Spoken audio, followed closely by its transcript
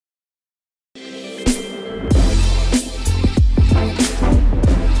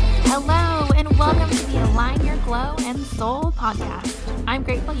and Soul podcast. I'm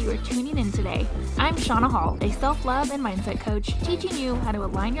grateful you are tuning in today. I'm Shauna Hall, a self-love and mindset coach, teaching you how to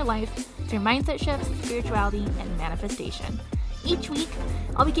align your life through mindset shifts, spirituality, and manifestation. Each week,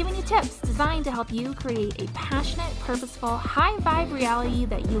 I'll be giving you tips designed to help you create a passionate, purposeful, high-vibe reality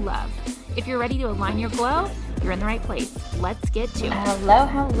that you love. If you're ready to align your glow, you're in the right place. Let's get to it.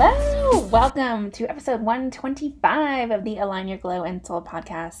 Hello. Welcome to episode 125 of the Align Your Glow and Soul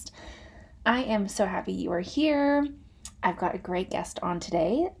podcast. I am so happy you are here. I've got a great guest on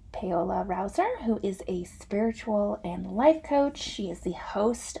today, Paola Rosser, who is a spiritual and life coach. She is the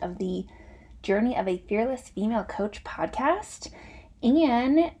host of the Journey of a Fearless Female Coach podcast.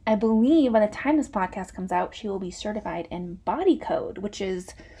 And I believe by the time this podcast comes out, she will be certified in body code, which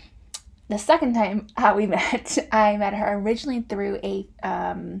is the second time how we met. I met her originally through a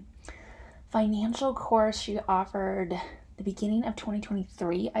financial course she offered the beginning of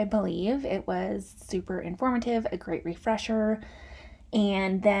 2023, I believe. It was super informative, a great refresher.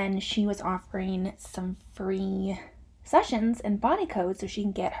 And then she was offering some free sessions in body code so she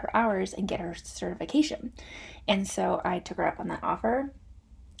can get her hours and get her certification. And so I took her up on that offer.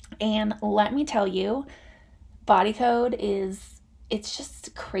 And let me tell you, body code it's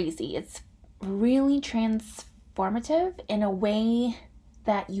just crazy. It's really transformative in a way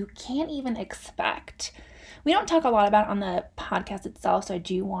that you can't even expect. We don't talk a lot about it on the podcast itself, so I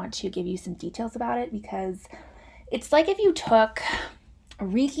do want to give you some details about it because it's like if you took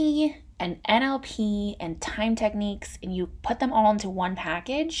Reiki and NLP and time techniques and you put them all into one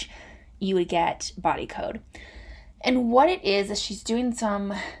package, you would get body code. And what it is she's doing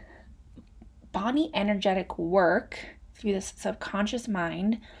some body energetic work through this subconscious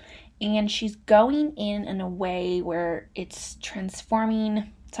mind, and she's going in a way where it's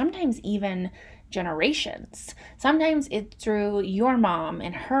transforming sometimes even generations. Sometimes it's through your mom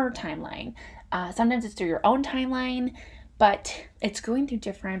and her timeline. Sometimes it's through your own timeline, but it's going through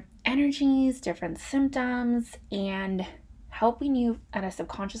different energies, different symptoms, and helping you at a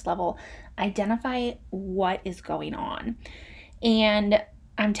subconscious level identify what is going on. And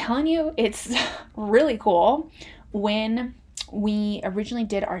I'm telling you, it's really cool. When we originally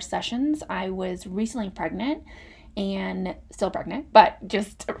did our sessions, I was recently pregnant and still pregnant, but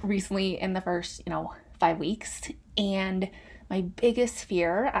just recently in the first, 5 weeks. And my biggest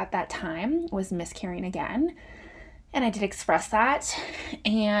fear at that time was miscarrying again. And I did express that.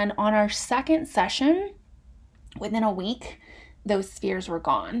 And on our second session, within a week, those fears were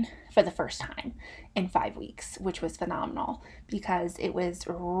gone for the first time in 5 weeks, which was phenomenal because it was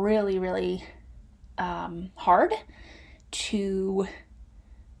really, really hard to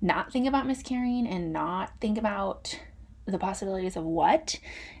not think about miscarrying and not think about the possibilities of what.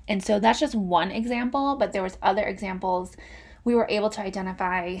 And so that's just one example, but there was other examples. We were able to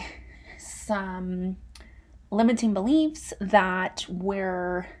identify some limiting beliefs that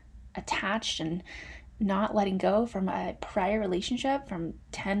were attached and not letting go from a prior relationship from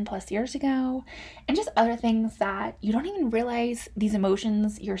 10 plus years ago, and just other things that you don't even realize these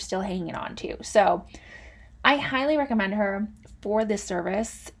emotions you're still hanging on to. So I highly recommend her for this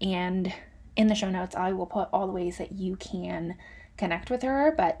service, and in the show notes, I will put all the ways that you can connect with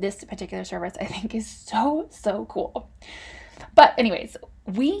her, but this particular service I think is so cool. But anyways,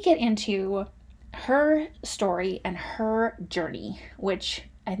 we get into her story and her journey, which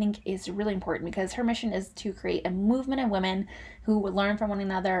I think is really important because her mission is to create a movement of women who will learn from one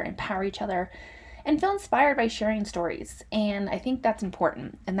another, empower each other, and feel inspired by sharing stories. And I think that's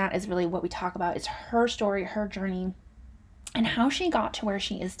important. And that is really what we talk about, is her story, her journey, and how she got to where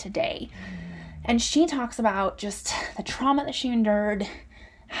she is today. And she talks about just the trauma that she endured,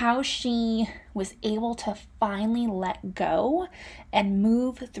 how she was able to finally let go and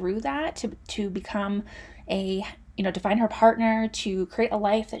move through that to become to find her partner, to create a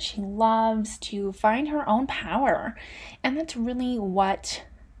life that she loves, to find her own power. And that's really what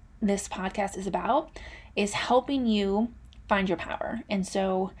this podcast is about, is helping you find your power. And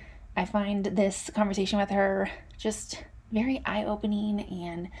so I find this conversation with her just very eye-opening,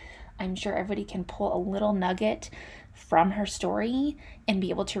 and I'm sure everybody can pull a little nugget from her story and be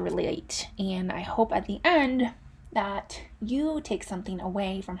able to relate. And I hope at the end that you take something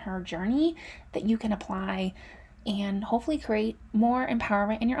away from her journey that you can apply and hopefully create more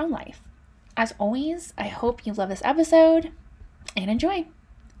empowerment in your own life. As always, I hope you love this episode and enjoy.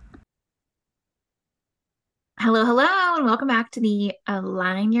 Hello, and welcome back to the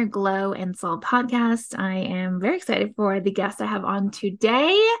Align Your Glow and Soul podcast. I am very excited for the guest I have on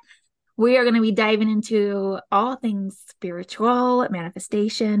today. We are going to be diving into all things spiritual,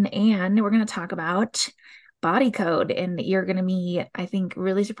 manifestation, and we're going to talk about body code. And you're going to be, I think,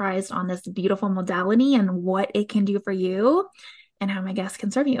 really surprised on this beautiful modality and what it can do for you and how my guests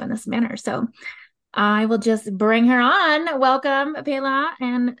can serve you in this manner. So I will just bring her on. Welcome, Paola,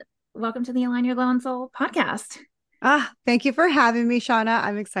 and welcome to the Align Your Glow and Soul podcast. Thank you for having me, Shauna.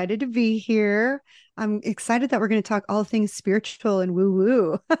 I'm excited to be here. I'm excited that we're going to talk all things spiritual and woo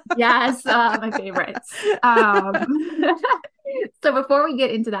woo. Yes, my favorites. So before we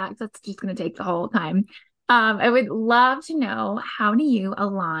get into that, 'cause that's just going to take the whole time, I would love to know, how do you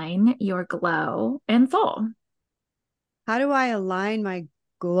align your glow and soul? How do I align my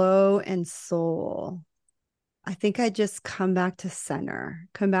glow and soul? I think I just come back to center,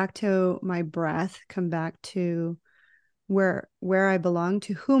 come back to my breath, come back to where I belong,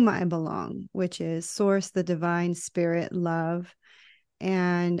 to whom I belong, which is source, the divine spirit, love.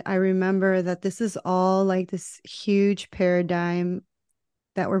 And I remember that this is all like this huge paradigm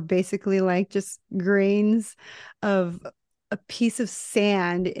that were basically like just grains of a piece of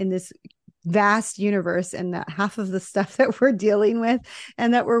sand in this vast universe, and that half of the stuff that we're dealing with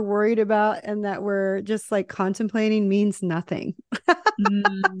and that we're worried about and that we're just like contemplating means nothing.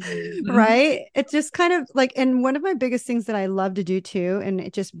 Mm-hmm. Right? It's just kind of like, and one of my biggest things that I love to do too, and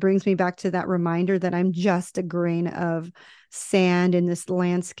it just brings me back to that reminder that I'm just a grain of sand in this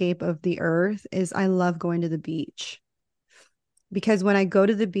landscape of the earth, is I love going to the beach. Because when I go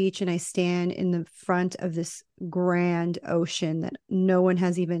to the beach and I stand in the front of this grand ocean that no one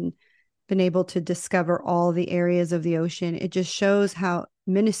has even been able to discover all the areas of the ocean, it just shows how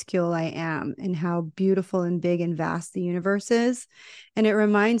minuscule I am and how beautiful and big and vast the universe is. And it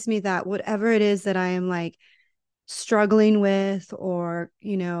reminds me that whatever it is that I am like struggling with, or,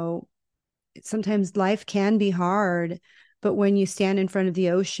 sometimes life can be hard, but when you stand in front of the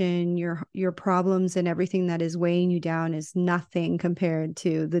ocean, your problems and everything that is weighing you down is nothing compared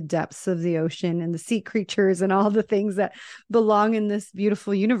to the depths of the ocean and the sea creatures and all the things that belong in this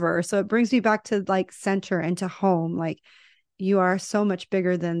beautiful universe. So it brings me back to like center and to home. Like, you are so much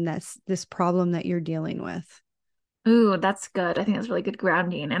bigger than this problem that you're dealing with. Ooh, that's good. I think that's really good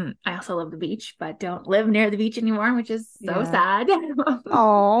grounding. And I also love the beach, but don't live near the beach anymore, which is so Yeah. sad.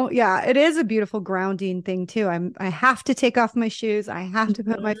 Oh, yeah, it is a beautiful grounding thing too. I have to take off my shoes. I have to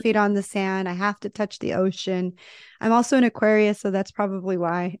put my Mhm. feet on the sand. I have to touch the ocean. I'm also an Aquarius, so that's probably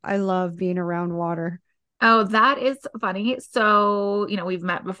why I love being around water. Oh, that is funny. So, we've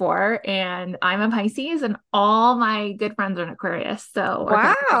met before, and I'm a Pisces, and all my good friends are in Aquarius. So, or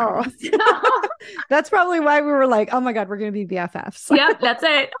Wow. Capricorns. That's probably why we were like, oh my God, we're going to be BFFs. Yep, that's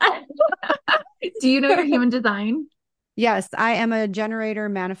it. Do you know your human design? Yes, I am a generator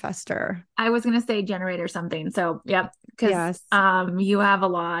manifester. I was gonna say generate or something. So, yep, because Yes. you have a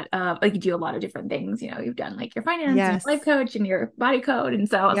lot of, like, you do a lot of different things. You've done like your finance and your life Yes. coach and your body code. And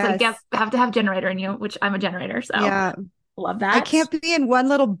so I was like, yep, Yes. have to have generator in you, which I'm a generator. So Yeah. love I that. can't be in one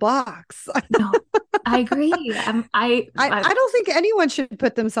little box. No, I agree. I don't think anyone should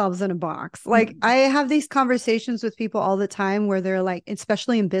put themselves in a box. Like, I have these conversations with people all the time where they're like,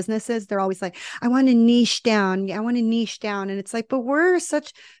 especially in businesses, they're always like, I want to niche down. I want to niche down. And it's like, but we're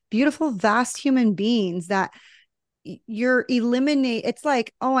such beautiful, vast human beings that you're eliminate. It's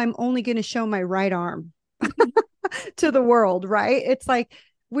like, oh, I'm only going to show my right arm to the world, right? It's like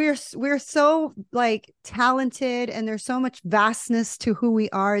we're so like talented, and there's so much vastness to who we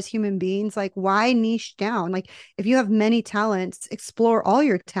are as human beings. Like, why niche down? Like, if you have many talents, explore all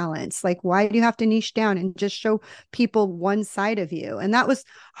your talents. Like, why do you have to niche down and just show people one side of you? And that was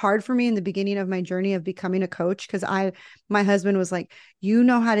hard for me in the beginning of my journey of becoming a coach, because my husband was like, you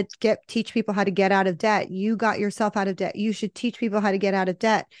know how to teach people how to get out of debt. You got yourself out of debt. You should teach people how to get out of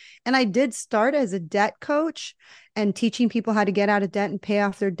debt. And I did start as a debt coach and teaching people how to get out of debt and pay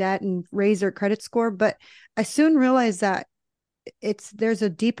off their debt and raise their credit score. But I soon realized that there's a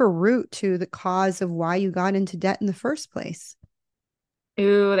deeper root to the cause of why you got into debt in the first place.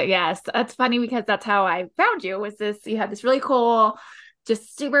 Ooh, yes. That's funny because that's how I found you. Was this, you had this really cool,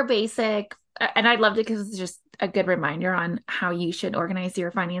 just super basic, and I loved it because it's just a good reminder on how you should organize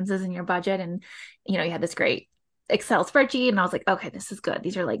your finances and your budget. And you had this great Excel spreadsheet, and I was like, okay, this is good.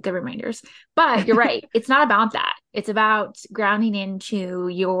 These are like good reminders. But you're right. It's not about that. It's about grounding into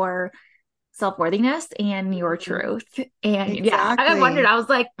your self-worthiness and your Mhm. truth. And yeah, I wondered, Exactly. I was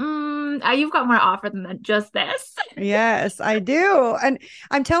like, you've got more to offer than just this. Yes, I do. And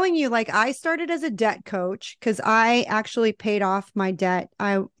I'm telling you, like, I started as a debt coach because I actually paid off my debt.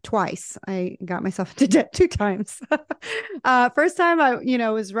 I twice. I got myself into debt two times. First time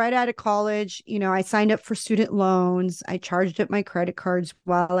was right out of college. I signed up for student loans. I charged up my credit cards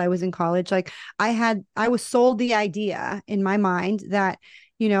while I was in college. Like, I was sold the idea in my mind that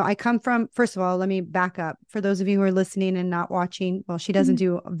I come from, first of all, let me back up. For those of you who are listening and not watching, well, she doesn't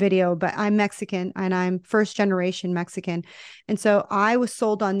do video, but I'm Mexican and I'm first generation Mexican. And so I was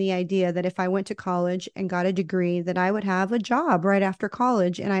sold on the idea that if I went to college and got a degree, that I would have a job right after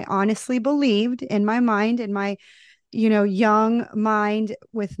college. And I honestly believed in my mind, in my young mind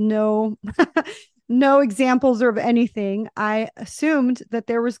with no examples of anything. I assumed that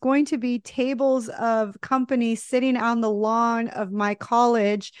there was going to be tables of companies sitting on the lawn of my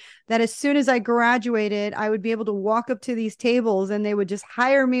college, that as soon as I graduated, I would be able to walk up to these tables and they would just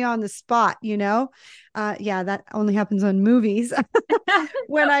hire me on the spot. Yeah, that only happens on movies.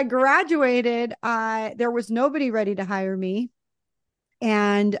 When I graduated, there was nobody ready to hire me,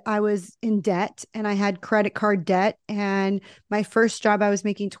 and I was in debt and I had credit card debt. And my first job, I was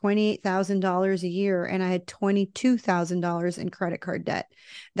making $28,000 a year and I had $22,000 in credit card debt.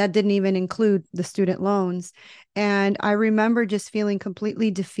 That didn't even include the student loans. And I remember just feeling completely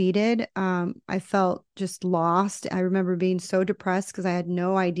defeated. I felt just lost. I remember being so depressed because I had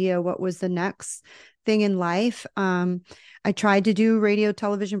no idea what was the next thing in life. I tried to do radio,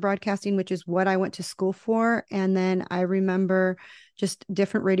 television broadcasting, which is what I went to school for. And then I remember just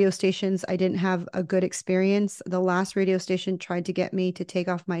different radio stations. I didn't have a good experience. The last radio station tried to get me to take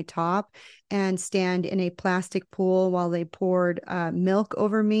off my top and stand in a plastic pool while they poured milk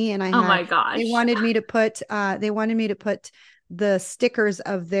over me. And Oh my they gosh. wanted me to put the stickers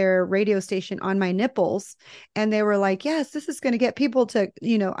of their radio station on my nipples. And they were like, yes, this is going to get people to.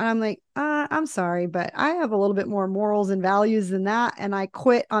 And I'm like, I'm sorry, but I have a little bit more morals and values than that. And I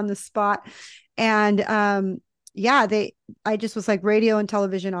quit on the spot. And yeah, I just was like, radio and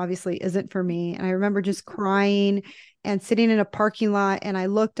television obviously isn't for me. And I remember just crying and sitting in a parking lot. And I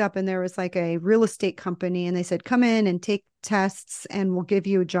looked up and there was like a real estate company and they said, come in and take tests and we'll give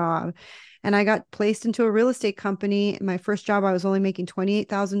you a job. And I got placed into a real estate company. My first job, I was only making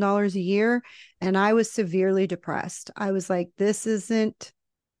 $28,000 a year. And I was severely depressed. I was like, this isn't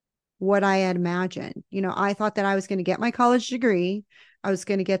what I had imagined. I thought that I was going to get my college degree. I was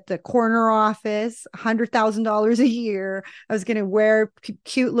going to get the corner office, $100,000 a year. I was going to wear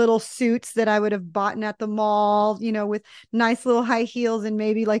cute little suits that I would have bought at the mall, with nice little high heels and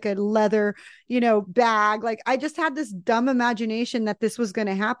maybe like a leather, bag. Like I just had this dumb imagination that this was going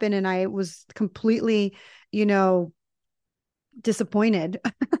to happen. And I was completely, disappointed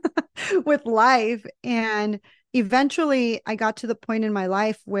with life. And eventually I got to the point in my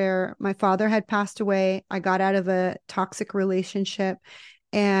life where my father had passed away. I got out of a toxic relationship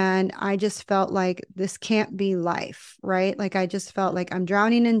and I just felt like this can't be life, right? Like I just felt like I'm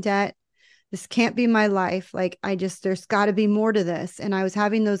drowning in debt. This can't be my life. Like there's got to be more to this. And I was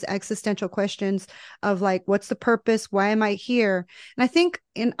having those existential questions of like, what's the purpose? Why am I here? And I think,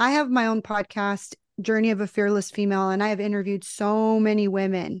 and I have my own podcast, Journey of a Fearless Female, and I have interviewed so many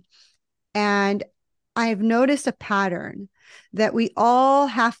women. And I've noticed a pattern that we all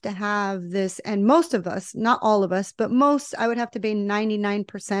have to have this, and most of us, not all of us, but most, I would have to be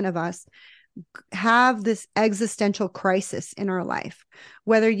 99% of us, have this existential crisis in our life,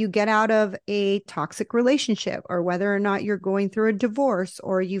 whether you get out of a toxic relationship or whether or not you're going through a divorce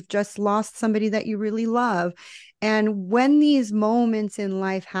or you've just lost somebody that you really love. And when these moments in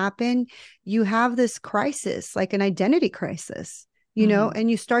life happen, you have this crisis, like an identity crisis, Mhm.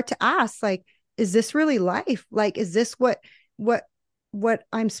 and you start to ask, like, is this really life? Like, is this what what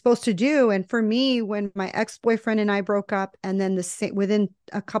I'm supposed to do? And for me, when my ex-boyfriend and I broke up, and then within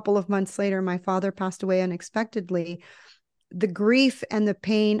a couple of months later, my father passed away unexpectedly, the grief and the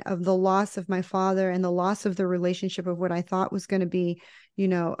pain of the loss of my father and the loss of the relationship of what I thought was going to be,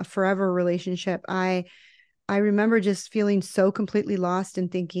 a forever relationship. I remember just feeling so completely lost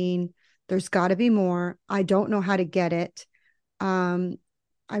and thinking, there's got to be more. I don't know how to get it. Um,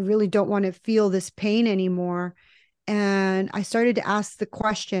 I really don't want to feel this pain anymore. And I started to ask the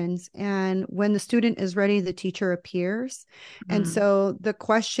questions. And when the student is ready, the teacher appears. And Mhm. so the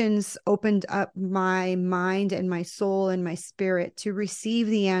questions opened up my mind and my soul and my spirit to receive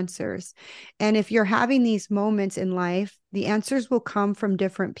the answers. And if you're having these moments in life, the answers will come from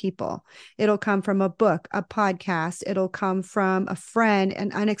different people. It'll come from a book, a podcast, it'll come from a friend,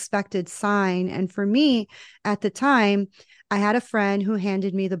 an unexpected sign. And for me, at the time, I had a friend who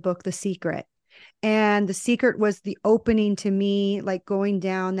handed me the book, The Secret. And The Secret was the opening to me, like going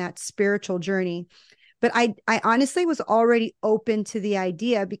down that spiritual journey. But I honestly was already open to the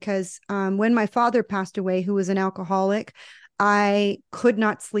idea because when my father passed away, who was an alcoholic, I could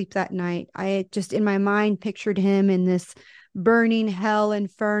not sleep that night. I just in my mind pictured him in this burning hell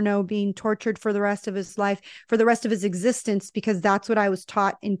inferno, being tortured for the rest of his life, for the rest of his existence, because that's what I was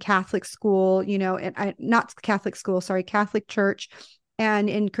taught in Catholic school, and not Catholic school, sorry, Catholic church. And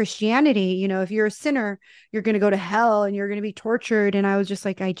in Christianity, if you're a sinner, you're going to go to hell and you're going to be tortured. And I was just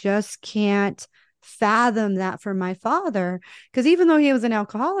like, I just can't fathom that for my father. Because even though he was an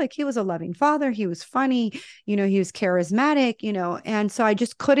alcoholic, he was a loving father. He was funny, he was charismatic, and so I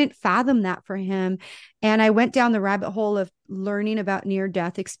just couldn't fathom that for him. And I went down the rabbit hole of learning about near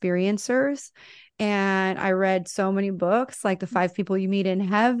death experiencers. And I read so many books, like The Five People You Meet in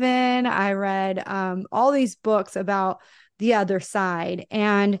Heaven. I read all these books about the other side,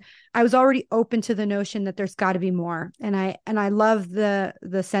 and I was already open to the notion that there's got to be more. And I love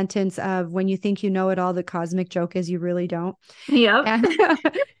the sentence of, when you think you know it all, the cosmic joke is you really don't. Yep. And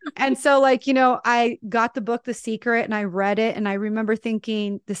and so, like, I got the book The Secret and I read it, and I remember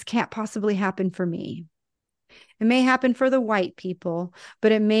thinking, this can't possibly happen for me. It may happen for the white people,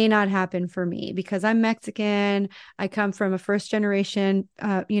 but it may not happen for me because I'm Mexican. I come from a first generation,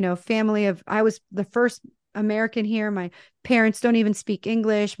 family of, I was the first American here. My parents don't even speak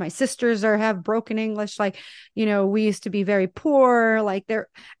English. My sisters have broken English. Like, we used to be very poor. Like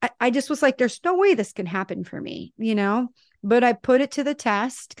I just was like, there's no way this can happen for me. But I put it to the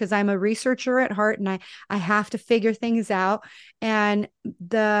test because I'm a researcher at heart, and I have to figure things out. And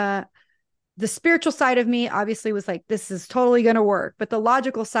the spiritual side of me obviously was like, this is totally going to work. But the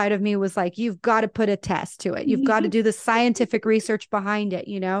logical side of me was like, you've got to put a test to it. You've got to do the scientific research behind it.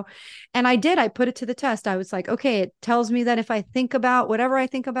 And I did. I put it to the test. I was like, okay, it tells me that if I think about whatever I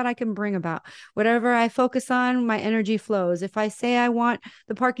think about, I can bring about. Whatever I focus on, my energy flows. If I say I want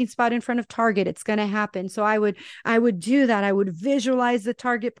the parking spot in front of Target, it's going to happen. So I would do that. I would visualize the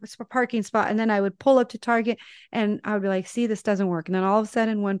Target parking spot, and then I would pull up to Target, and I would be like, see, this doesn't work. And then all of a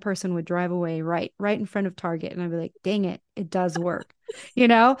sudden, one person would drive away right in front of Target. And I'd be like, dang it, it does work,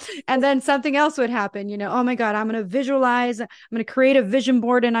 And then something else would happen, oh my God, I'm going to visualize, I'm going to create a vision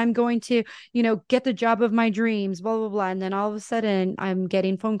board, and I'm going to, get the job of my dreams, blah, blah, blah. And then all of a sudden I'm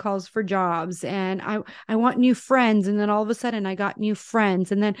getting phone calls for jobs, and I want new friends. And then all of a sudden I got new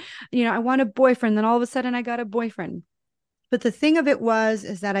friends. And then, I want a boyfriend. Then all of a sudden I got a boyfriend. But the thing of it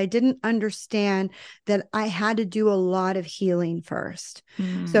is that I didn't understand that I had to do a lot of healing first.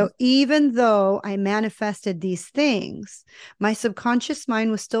 Mm. So even though I manifested these things, my subconscious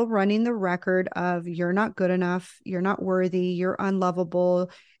mind was still running the record of, you're not good enough, you're not worthy, you're unlovable,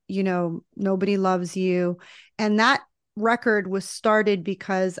 nobody loves you. And that record was started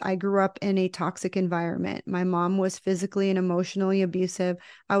because I grew up in a toxic environment. My mom was physically and emotionally abusive.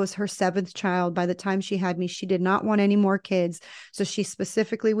 I was her seventh child. By the time she had me, she did not want any more kids. So she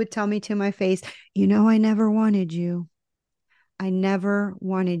specifically would tell me to my face, I never wanted you. I never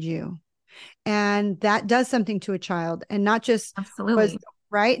wanted you. And that does something to a child. And not just was Absolutely.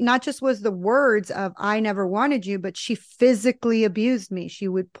 right, not just was the words of I never wanted you, but she physically abused me. She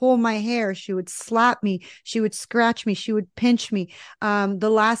would pull my hair, she would slap me, she would scratch me, she would pinch me. The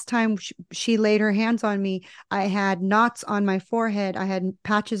last time she laid her hands on me, I had knots on my forehead, I had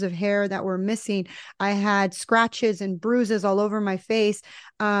patches of hair that were missing, I had scratches and bruises all over my face.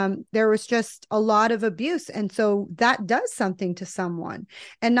 There was just a lot of abuse. And so that does something to someone.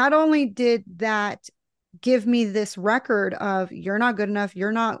 And not only did that give me this record of, you're not good enough,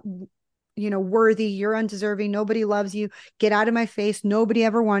 you're not worthy, you're undeserving, nobody loves you, get out of my face, nobody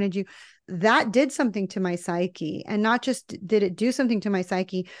ever wanted you. That did something to my psyche. And not just did it do something to my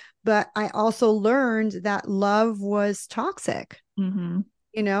psyche, but I also learned that love was toxic. Mm-hmm.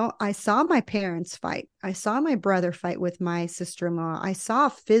 I saw my parents fight. I saw my brother fight with my sister-in-law. I saw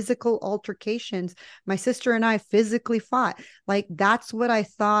physical altercations. My sister and I physically fought. Like, that's what I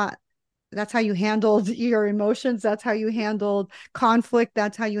thought. That's how you handled your emotions. That's how you handled conflict.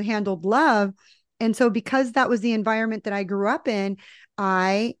 That's how you handled love. And so, because that was the environment that I grew up in,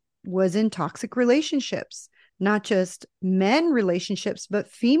 I was in toxic relationships, not just men relationships,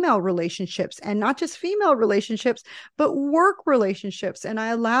 but female relationships, and not just female relationships, but work relationships. And I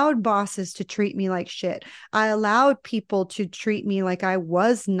allowed bosses to treat me like shit. I allowed people to treat me like I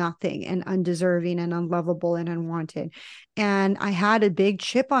was nothing and undeserving and unlovable and unwanted. And I had a big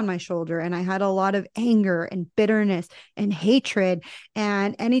chip on my shoulder, and I had a lot of anger and bitterness and hatred.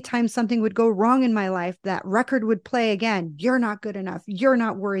 And anytime something would go wrong in my life, that record would play again. You're not good enough. You're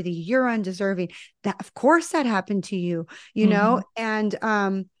not worthy. You're undeserving. That, of course, that happened to you, Mm-hmm.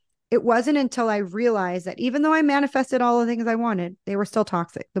 and it wasn't until I realized that even though I manifested all the things I wanted, they were still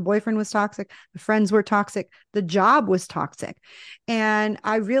toxic. The boyfriend was toxic, the friends were toxic, the job was toxic. And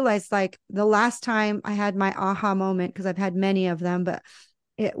I realized, like, the last time I had my aha moment, because I've had many of them, but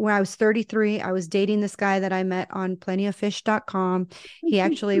when I was 33, I was dating this guy that I met on plentyoffish.com.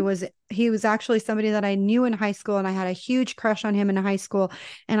 He was actually somebody that I knew in high school, and I had a huge crush on him in high school.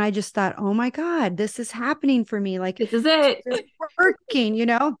 And I just thought, oh my God, this is happening for me. Like, This is it. it's working, you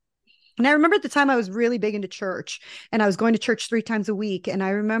know? And I remember at the time I was really big into church, and I was going to church 3 times a week. And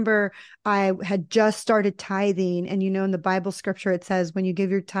I remember I had just started tithing. And, in the Bible scripture, it says, when you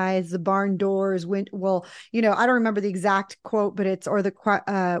give your tithes, the barn doors went, well, I don't remember the exact quote, but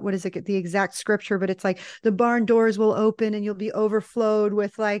what is it? The exact scripture, but it's like the barn doors will open and you'll be overflowed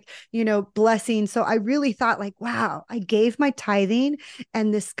with like, blessings. So I really thought like, wow, I gave my tithing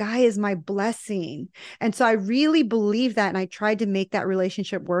and this guy is my blessing. And so I really believe that. And I tried to make that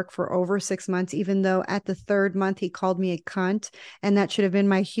relationship work for over 6 months, even though at the third month he called me a cunt. And that should have been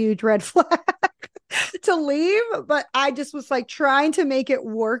my huge red flag to leave. But I just was like trying to make it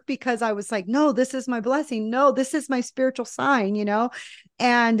work because I was like, no, this is my blessing. No, this is my spiritual sign.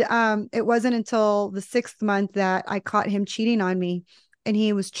 And it wasn't until the 6th month that I caught him cheating on me. And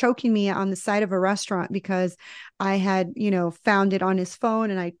he was choking me on the side of a restaurant because I had, found it on his phone,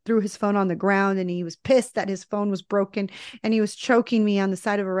 and I threw his phone on the ground, and he was pissed that his phone was broken, and he was choking me on the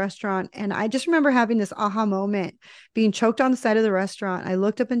side of a restaurant. And I just remember having this aha moment, being choked on the side of the restaurant. I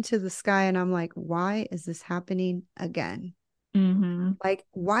looked up into the sky and I'm like, why is this happening again? Mm-hmm. Like,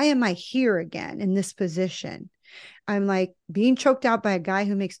 why am I here again in this position? I'm like being choked out by a guy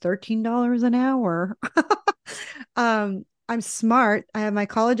who makes $13 an hour. I'm smart. I have my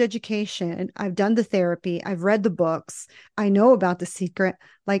college education. I've done the therapy. I've read the books. I know about The Secret.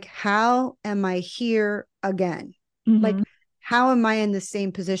 Like, how am I here again? Mm-hmm. Like, how am I in the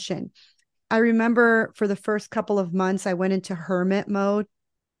same position? I remember for the first couple of months, I went into hermit mode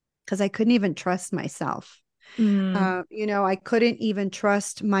because I couldn't even trust myself. Mm-hmm. I couldn't even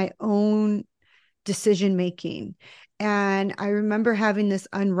trust my own decision making. And I remember having this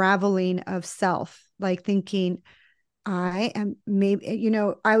unraveling of self, like thinking, I am maybe,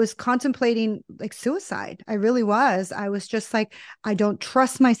 I was contemplating like suicide. I really was. I was just like, I don't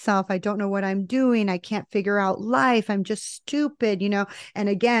trust myself. I don't know what I'm doing. I can't figure out life. I'm just stupid. And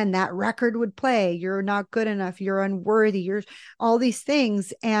again, that record would play. You're not good enough. You're unworthy. You're all these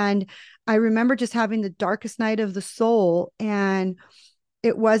things. And I remember just having the darkest night of the soul. And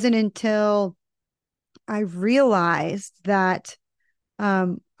it wasn't until I realized that I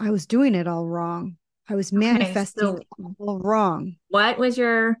was doing it all wrong. I was Okay, manifesting so all wrong. what was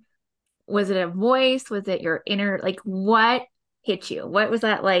it a voice? Was it your inner, like what hit you? What was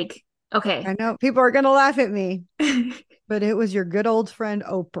that like? Okay. I know people are going to laugh at me, but it was your good old friend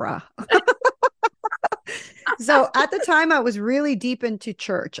Oprah. So at the time, I was really deep into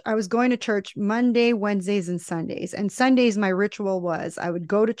church. I was going to church Monday, Wednesdays, and Sundays. And Sundays, my ritual was I would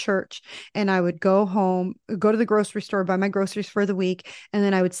go to church and I would go home, go to the grocery store, buy my groceries for the week. And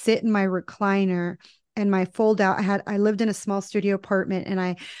then I would sit in my recliner and my fold out. I lived in a small studio apartment, and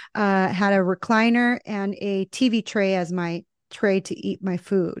I had a recliner and a TV tray as my tray to eat my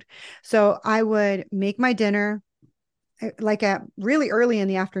food. So I would make my dinner like at really early in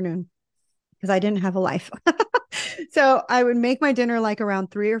the afternoon because I didn't have a life. So I would make my dinner like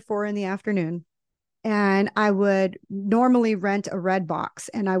around 3 or 4 in the afternoon. And I would normally rent a red box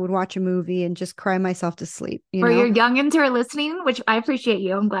and I would watch a movie and just cry myself to sleep, you For your know? youngins who are listening, which I appreciate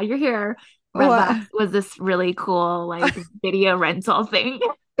you. I'm glad you're here. Redbox What? was this really cool like video rental thing.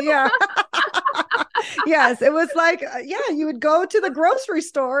 Yeah. Yes, it was like, yeah, you would go to the grocery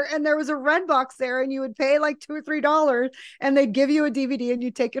store and there was a red box there and you would pay like $2 or $3 and they'd give you a DVD and you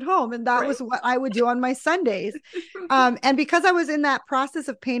take it home. And that Right. was what I would do on my Sundays. And because I was in that process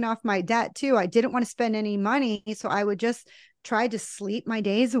of paying off my debt too, I didn't want to spend any money. So I would just try to sleep my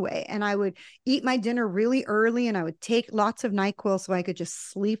days away, and I would eat my dinner really early and I would take lots of NyQuil so I could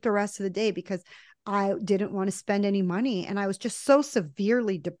just sleep the rest of the day because I didn't want to spend any money. And I was just so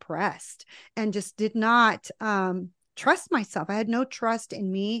severely depressed and just did not trust myself. I had no trust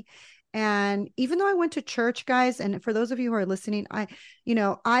in me. And even though I went to church, guys, and for those of you who are listening, I'm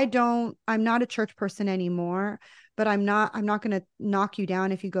not a church person anymore, but I'm not going to knock you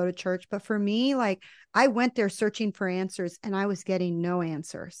down if you go to church. But for me, like I went there searching for answers and I was getting no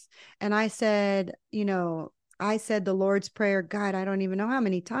answers. And I said the Lord's Prayer, God, I don't even know how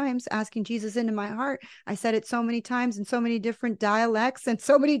many times, asking Jesus into my heart. I said it so many times in so many different dialects and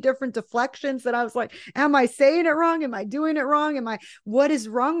so many different deflections that I was like, am I saying it wrong? Am I doing it wrong? What is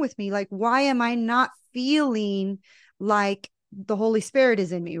wrong with me? Like, why am I not feeling like the Holy Spirit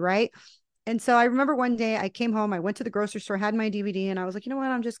is in me? Right. And so I remember one day I came home, I went to the grocery store, had my DVD, and I was like, you know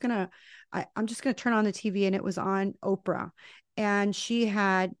what? I'm just gonna turn on the TV, and it was on Oprah, and she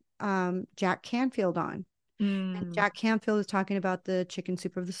had Jack Canfield on. And Mm. Jack Canfield is talking about the chicken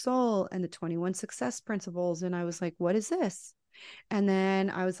soup of the soul and the 21 success principles. And I was like, what is this? And then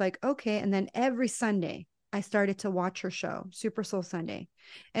I was like, okay. And then every Sunday, I started to watch her show, Super Soul Sunday.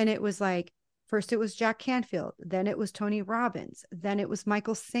 And it was like, first it was Jack Canfield, then it was Tony Robbins, then it was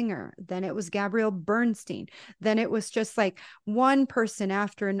Michael Singer, then it was Gabrielle Bernstein, then it was just like one person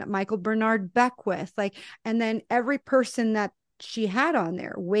after Michael Bernard Beckwith, like, and then every person that she had on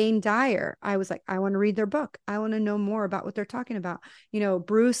there, Wayne Dyer. I was like, I want to read their book. I want to know more about what they're talking about.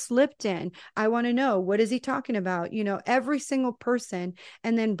 Bruce Lipton. I want to know, what is he talking about? Every single person.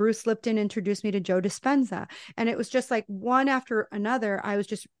 And then Bruce Lipton introduced me to Joe Dispenza. And it was just like one after another. I was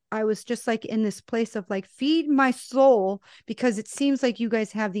just like in this place of like, feed my soul, because it seems like you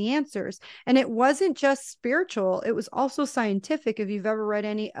guys have the answers. And it wasn't just spiritual, it was also scientific. If you've ever read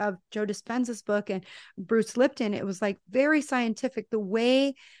any of Joe Dispenza's book and Bruce Lipton, it was like very scientific, the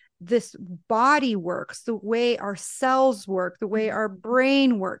way this body works, the way our cells work, the way our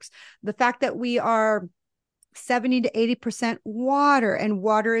brain works, the fact that we are 70 to 80% water, and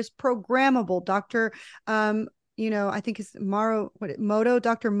water is programmable. I think it's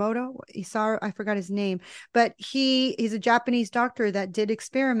Dr. Moto Isaru, I forgot his name, but he's a Japanese doctor that did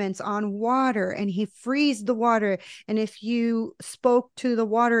experiments on water, and he freezed the water. And if you spoke to the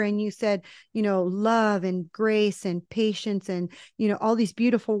water and you said, love and grace and patience and, all these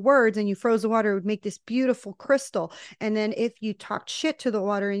beautiful words, and you froze the water, it would make this beautiful crystal. And then if you talked shit to the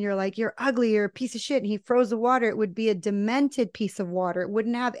water and you're like, you're ugly, you're a piece of shit, and he froze the water, it would be a demented piece of water. It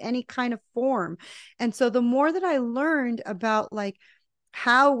wouldn't have any kind of form. And so the more that I learned about like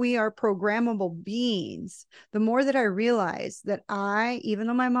how we are programmable beings, the more that I realized that even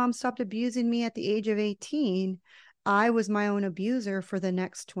though my mom stopped abusing me at the age of 18, I was my own abuser for the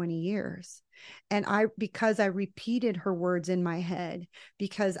next 20 years. And because I repeated her words in my head,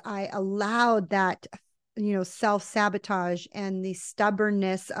 because I allowed that self-sabotage and the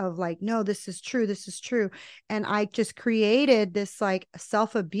stubbornness of like, no, this is true, this is true, and I just created this like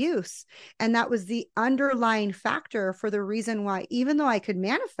self-abuse. And that was the underlying factor for the reason why, even though I could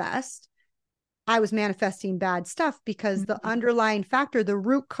manifest, I was manifesting bad stuff, because the Mhm. underlying factor, the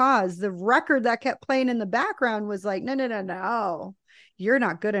root cause, the record that kept playing in the background was like, no, no, no, no. You're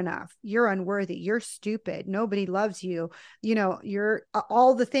not good enough. You're unworthy. You're stupid. Nobody loves you. You're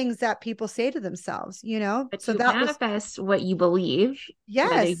all the things that people say to themselves, But So you that was, manifest what you believe,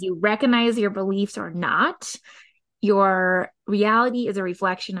 whether yes, you recognize your beliefs or not. Your reality is a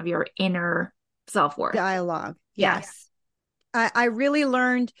reflection of your inner self-worth. dialogue. Yeah. Yes. I really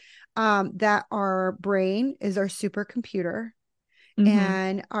learned that our brain is our supercomputer, Mm-hmm.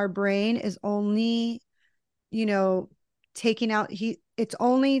 and our brain is only you know, taking out it's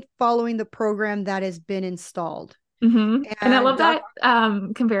only following the program that has been installed. Mm-hmm. And I And love that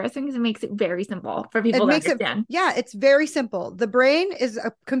comparison because it makes it very simple for it people to makes it, understand. yeah, it's very simple. The brain is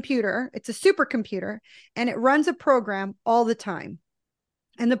a computer, it's a supercomputer, and it runs a program all the time.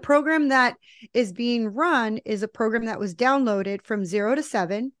 And the program that is being run is a program that was downloaded from 0 to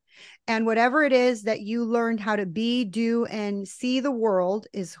 7. And whatever it is that you learned how to be, do, and see the world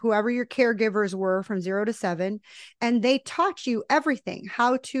is whoever your caregivers were from 0 to 7. And they taught you everything: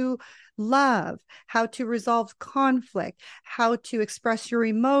 how to love, how to resolve conflict, how to express your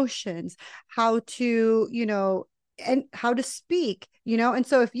emotions, how to, and how to speak. And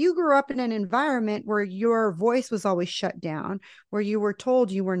so if you grew up in an environment where your voice was always shut down, where you were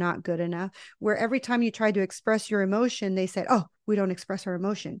told you were not good enough, where every time you tried to express your emotion, they said, oh, we don't express our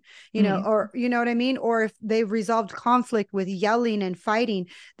emotion, Mm-hmm. or you know what I mean? Or if they've resolved conflict with yelling and fighting,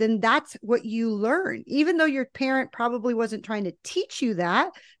 then that's what you learn, even though your parent probably wasn't trying to teach you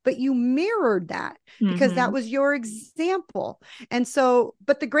that, but you mirrored that because that Mm-hmm. was your example. And so,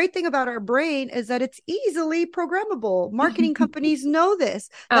 but the great thing about our brain is that it's easily programmable. Marketing companies know this.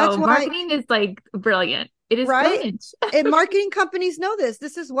 That's Oh, why, marketing is like brilliant. It is right? brilliant. And marketing companies know this.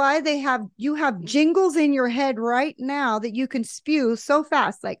 This is why you have jingles in your head right now that you can spew so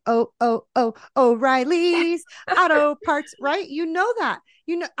fast, like, oh, oh, oh, O'Reilly's Auto Parts, right? You know that.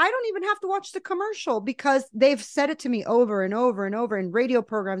 I don't even have to watch the commercial because they've said it to me over and over and over in radio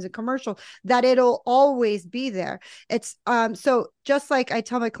programs and commercials that it'll always be there. It's so just like I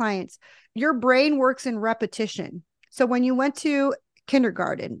tell my clients, your brain works in repetition. So when you went to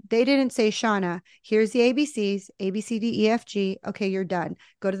kindergarten, they didn't say, Shauna, here's the ABCs, A, B, C, D, E, F, G. Okay, you're done.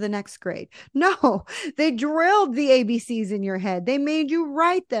 Go to the next grade. No, they drilled the ABCs in your head. They made you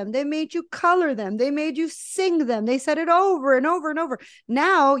write them. They made you color them. They made you sing them. They said it over and over and over.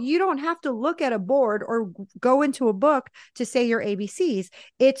 Now you don't have to look at a board or go into a book to say your ABCs.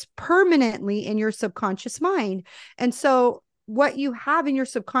 It's permanently in your subconscious mind. And so what you have in your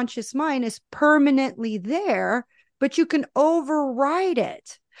subconscious mind is permanently there, but you can override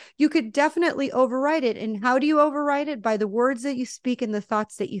it. You could definitely override it. And how do you override it? By the words that you speak and the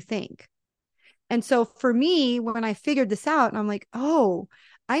thoughts that you think. And so for me, when I figured this out, and I'm like, oh,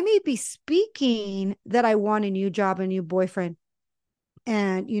 I may be speaking that I want a new job, a new boyfriend,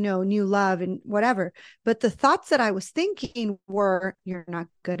 and new love and whatever, but the thoughts that I was thinking were, you're not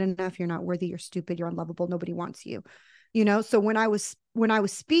good enough, you're not worthy, you're stupid, you're unlovable, nobody wants you. So when I was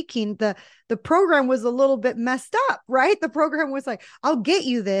speaking, the program was a little bit messed up, right? The program was like, I'll get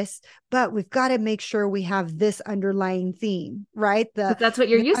you this, but we've got to make sure we have this underlying theme, right? the Because that's what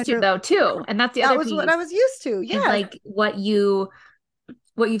you're the used to under though, too. And that's the That other was what I piece was used to. is Yes. like what you've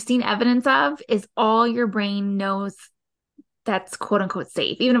seen evidence of is all your brain knows that's quote unquote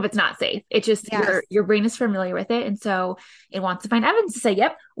safe, even if it's not safe. It's just Yes. your brain is familiar with it. And so it wants to find evidence to say,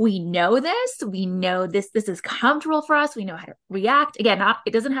 yep, we know this, this is comfortable for us, we know how to react. Again,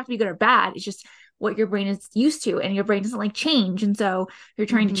 it doesn't have to be good or bad. It's just what your brain is used to, and your brain doesn't like change. And so you're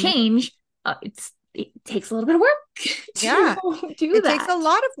trying to Mm-hmm. change. It takes a little bit of work Yeah. to do It takes that. a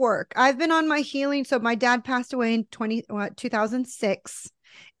lot of work. I've been on my healing. So my dad passed away in 2006,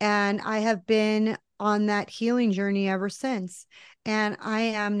 and I have been on that healing journey ever since. And I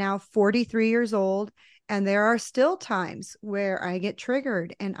am now 43 years old, and there are still times where I get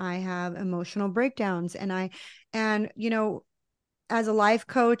triggered and I have emotional breakdowns, and as a life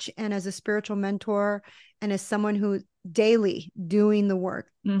coach and as a spiritual mentor and as someone who daily doing the work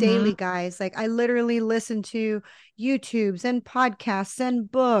Mm-hmm. daily, guys, like I literally listen to YouTubes and podcasts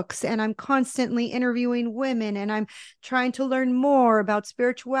and books, and I'm constantly interviewing women, and I'm trying to learn more about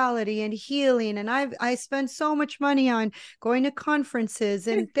spirituality and healing, and I spend so much money on going to conferences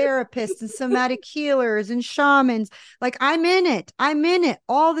and therapists and somatic healers and shamans. Like I'm in it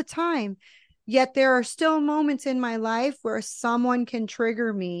all the time. Yet there are still moments in my life where someone can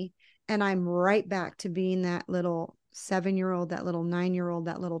trigger me, and I'm right back to being that little 7-year old, that little 9-year old,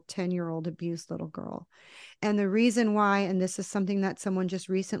 that little 10-year old abused little girl. And the reason why, and this is something that someone just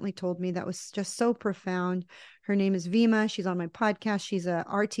recently told me that was just so profound. Her name is Vima. She's on my podcast. She's a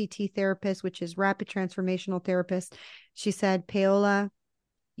RTT therapist, which is rapid transformational therapist. She said, Paola,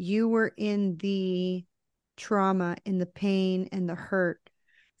 you were in the trauma, in the pain, and the hurt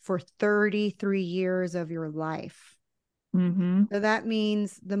for 33 years of your life. Mm-hmm. So that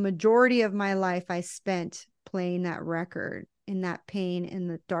means the majority of my life I spent playing that record in that pain, in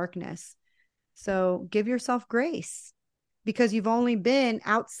the darkness. So give yourself grace, because you've only been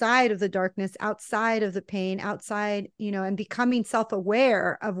outside of the darkness, outside of the pain, outside, and becoming self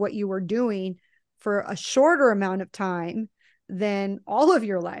aware of what you were doing for a shorter amount of time than all of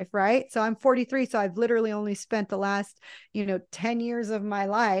your life, right? So I'm 43. So I've literally only spent the last, 10 years of my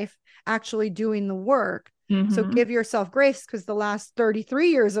life actually doing the work. So Mm-hmm. give yourself grace, because the last 33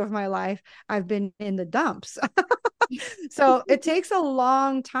 years of my life, I've been in the dumps. So it takes a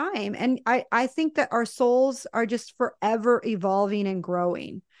long time. And I think that our souls are just forever evolving and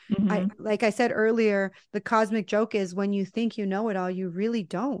growing. Mm-hmm. Like I said earlier, the cosmic joke is when you think you know it all, you really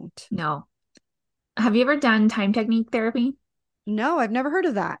don't. No. Have you ever done time technique therapy? No, I've never heard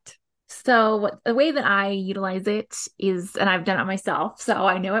of that. So the way that I utilize it is, and I've done it myself, so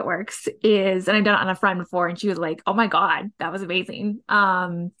I know it works, is, and I've done it on a friend before, and she was like, "Oh my God, that was amazing."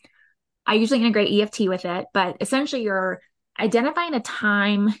 I usually integrate EFT with it, but essentially you're identifying a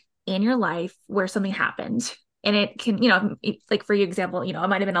time in your life where something happened. And it can, like for your example, it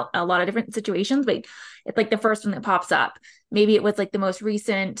might have been a lot of different situations, but it's like the first one that pops up. Maybe it was like the most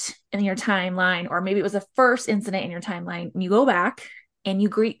recent in your timeline, or maybe it was the first incident in your timeline. And you go back and you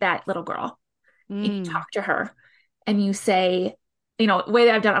greet that little girl and you Mm, talk to her and you say, the way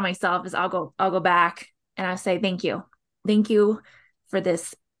that I've done it myself is I'll go back and I'll say, thank you. Thank you for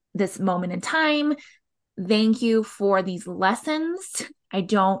this moment in time. Thank you for these lessons. I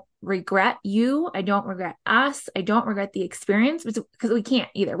don't regret you. I don't regret us. I don't regret the experience, because we can't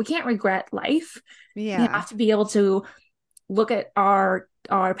either. We can't regret life. We yeah. have to be able to look at our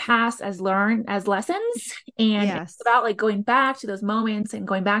past as lessons. And it's Yes. about like going back to those moments and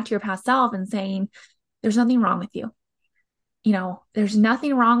going back to your past self and saying, there's nothing wrong with you. There's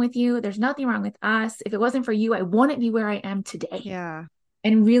nothing wrong with you. There's nothing wrong with us. If it wasn't for you, I wouldn't be where I am today. Yeah.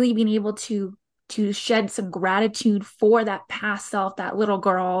 And really being able to shed some gratitude for that past self, that little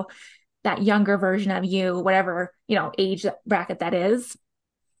girl, that younger version of you, whatever, age bracket that is,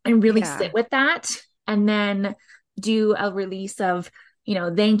 and really sit Yeah. with that, and then do a release of,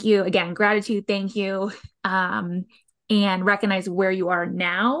 thank you again, gratitude, thank you, um, and recognize where you are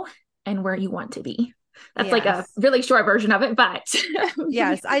now and where you want to be. That's like a Yes. really short version of it, but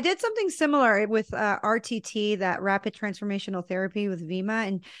Yes, I did something similar with RTT, that rapid transformational therapy with Vima,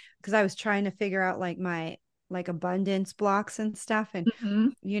 and because I was trying to figure out like my like abundance blocks and stuff, and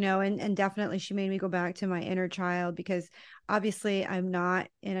Mhm. and definitely she made me go back to my inner child, because obviously I'm not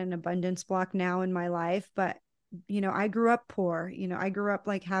in an abundance block now in my life, but I grew up poor. I grew up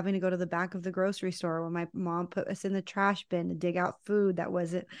like having to go to the back of the grocery store when my mom put us in the trash bin to dig out food that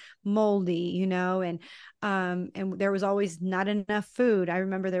wasn't moldy, and there was always not enough food. I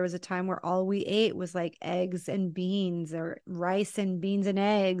remember there was a time where all we ate was like eggs and beans, or rice and beans and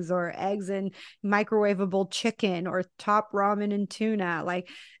eggs, or eggs and microwavable chicken, or top ramen and tuna. Like,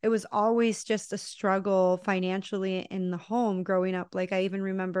 it was always just a struggle financially in the home growing up. Like, I even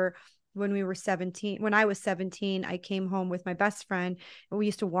remember when I was 17, I came home with my best friend, and we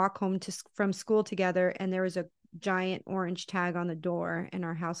used to walk home from school together, and there was a giant orange tag on the door, and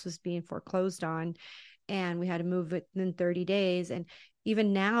our house was being foreclosed on, and we had to move within 30 days. And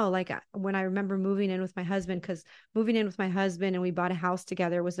even now, like, when I remember moving in with my husband, because moving in with my husband and we bought a house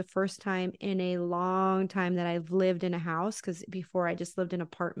together was the first time in a long time that I've lived in a house, because before I just lived in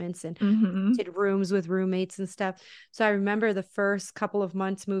apartments and Mhm. rented rooms with roommates and stuff. So I remember the first couple of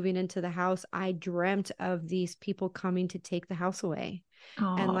months moving into the house, I dreamt of these people coming to take the house away.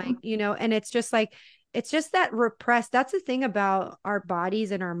 And like, Oh. and it's just that repressed. That's the thing about our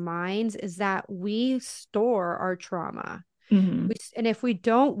bodies and our minds, is that we store our trauma. Mhm. And if we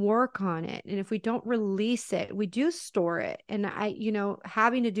don't work on it, and if we don't release it, we do store it. And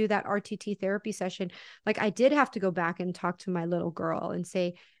having to do that RTT therapy session, like, I did have to go back and talk to my little girl and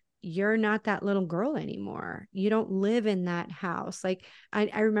say, you're not that little girl anymore. You don't live in that house. Like,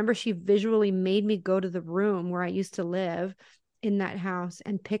 I remember she visually made me go to the room where I used to live in that house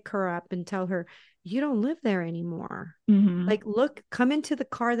and pick her up and tell her, you don't live there anymore. Mhm. Like, look, come into the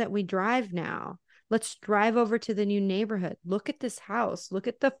car that we drive now. Let's drive over to the new neighborhood. Look at this house. Look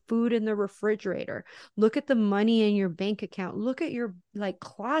at the food in the refrigerator. Look at the money in your bank account. Look at your like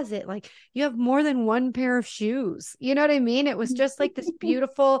closet. Like, you have more than one pair of shoes. You know what I mean? It was just like this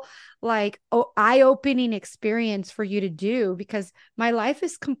beautiful, like, eye-opening experience for you to do, because my life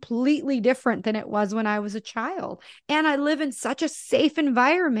is completely different than it was when I was a child. And I live in such a safe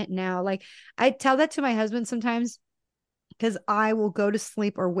environment now. Like, I tell that to my husband sometimes, because I will go to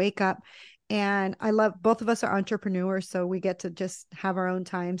sleep or wake up, and I love, both of us are entrepreneurs, so we get to just have our own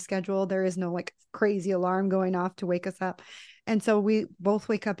time schedule. There is no like crazy alarm going off to wake us up. And so we both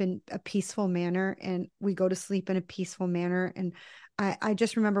wake up in a peaceful manner, and we go to sleep in a peaceful manner. And I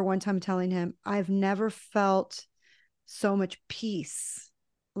just remember one time telling him, I've never felt so much peace.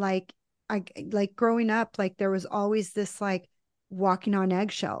 Like, I like growing up, like there was always this like walking on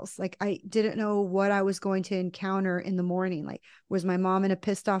eggshells. Like, I didn't know what I was going to encounter in the morning. Like, was my mom in a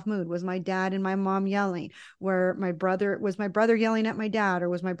pissed off mood? Was my dad and my mom yelling? Where my brother yelling at my dad, or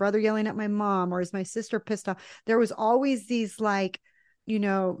was my brother yelling at my mom, or is my sister pissed off? There was always these like, you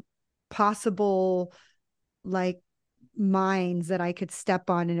know, possible like mines that I could step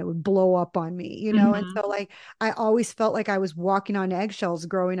on, and it would blow up on me, And Mhm. so, like, I always felt like I was walking on eggshells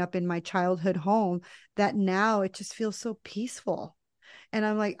growing up in my childhood home, that now it just feels so peaceful. And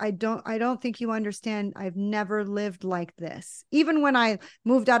I'm like, I don't think you understand. I've never lived like this. Even when I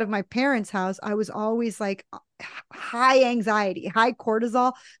moved out of my parents' house, I was always like high anxiety, high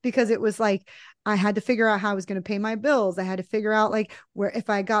cortisol, because it was like I had to figure out how I was going to pay my bills. I had to figure out like where, if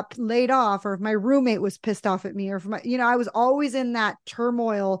I got laid off, or if my roommate was pissed off at me, or if I was always in that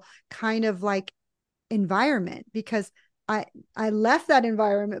turmoil kind of like environment, because I I left that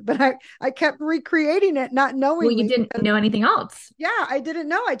environment, but I kept recreating it, not Well, you knowingly, didn't because know anything else. yeah, I didn't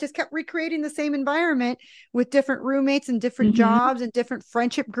know. I just kept recreating the same environment with different roommates and different Mhm. jobs and different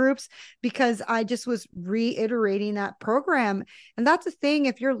friendship groups, because I just was reiterating that program. And that's the thing,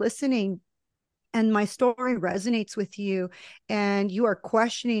 if you're listening and my story resonates with you, and you are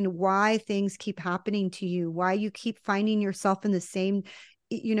questioning why things keep happening to you, why you keep finding yourself in the same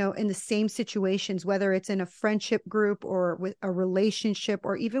in the same situations, whether it's in a friendship group or with a relationship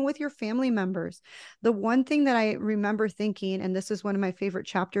or even with your family members. The one thing that I remember thinking, and this is one of my favorite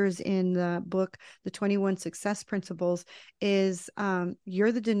chapters in the book, the 21 success principles, is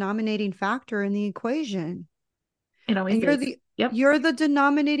you're the denominating factor in the equation. It And always you're is. the Yep. you're the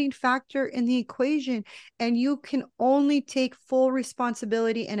denominating factor in the equation, and you can only take full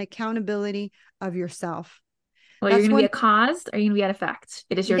responsibility and accountability of yourself. Well, you're That's going to be one a cause or you're going to be an effect.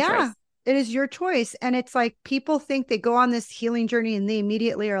 It is your Yeah, choice. it is your choice. And it's like people think they go on this healing journey and they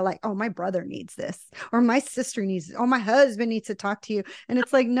immediately are like, oh, my brother needs this, or my sister needs it, oh, my husband needs to talk to you. And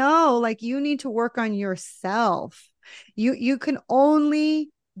it's like, no, like, you need to work on yourself. You can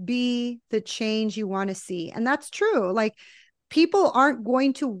only be the change you want to see. And that's true. Like, people aren't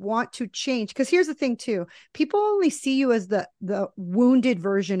going to want to change, because here's the thing too. People only see you as the wounded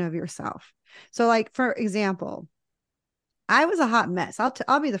version of yourself. So like, for example, I was a hot mess.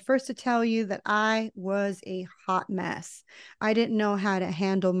 I'll be the first to tell you that I was a hot mess. I didn't know how to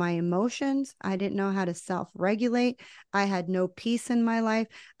handle my emotions. I didn't know how to self-regulate. I had no peace in my life.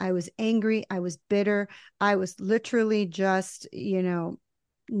 I was angry. I was bitter. I was literally just,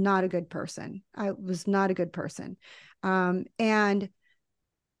 not a good person. I was not a good person. And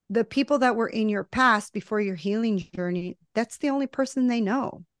the people that were in your past before your healing journey, that's the only person they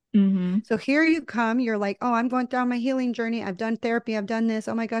know. Mm-hmm. So here you come, you're like, oh, I'm going down my healing journey. I've done therapy. I've done this.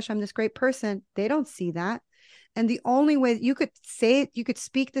 Oh my gosh, I'm this great person. They don't see that. And the only way you could say it, you could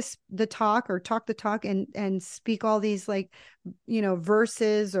speak the talk, or talk the talk, and speak all these, like,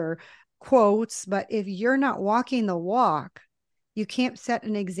 verses or quotes. But if you're not walking the walk, you can't set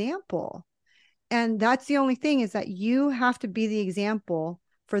an example. And that's the only thing, is that you have to be the example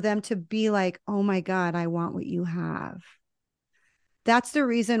for them to be like, oh my God, I want what you have. That's the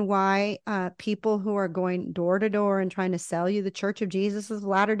reason why people who are going door to door and trying to sell you the Church of Jesus of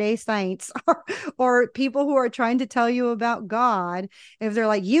Latter-day Saints, or people who are trying to tell you about God, if they're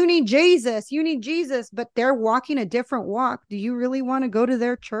like, you need Jesus, but they're walking a different walk, do you really want to go to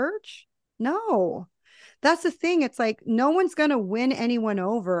their church? No. That's the thing. It's like, no one's going to win anyone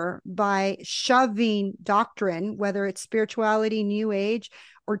over by shoving doctrine, whether it's spirituality, new age,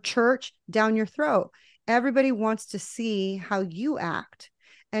 or church, down your throat. Everybody wants to see how you act.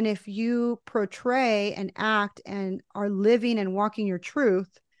 And if you portray and act and are living and walking your truth,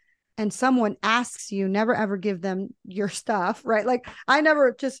 and someone asks you, never ever give them your stuff, right? Like, I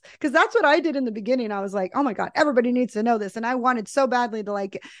never, just because that's what I did in the beginning. I was like, oh my God, everybody needs to know this. And I wanted so badly to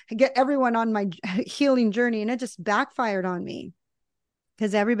like get everyone on my healing journey. And it just backfired on me,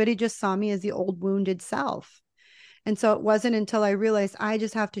 because everybody just saw me as the old wounded self. And so it wasn't until I realized I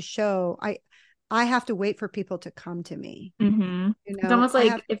just have to show, I have to wait for people to come to me. Mm-hmm. It's almost I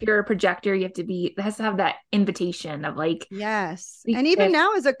have. like if you're a projector, you have to be, it has to have that invitation of like, Yes. And even if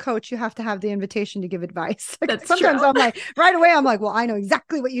now as a coach, you have to have the invitation to give advice. Like, that's sometimes true. I'm like, right away, I'm like, well, I know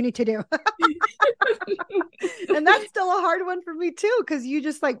exactly what you need to do. And that's still a hard one for me too, because you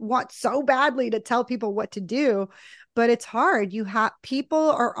just like want so badly to tell people what to do, but it's hard. People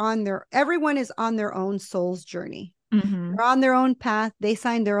are everyone is on their own soul's journey. Mm-hmm. They're on their own path. They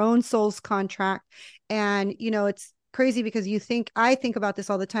signed their own soul's contract. And, it's crazy, because I think about this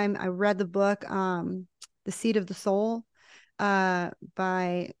all the time. I read the book, The Seed of the Soul, by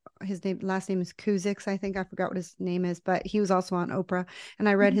last name is Kuzix. I think I forgot what his name is, but he was also on Oprah. And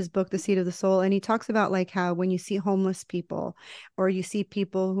I read his book, The Seed of the Soul. And he talks about like how when you see homeless people, or you see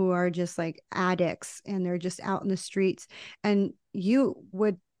people who are just like addicts and they're just out in the streets, and you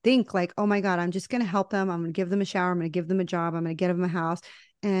would think like, oh my God, I'm just going to help them. I'm going to give them a shower. I'm going to give them a job. I'm going to get them a house.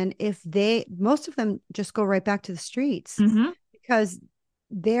 And most of them just go right back to the streets, Mm-hmm. because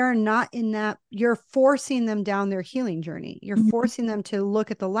they're not in that. You're forcing them down their healing journey. You're Mm-hmm. forcing them to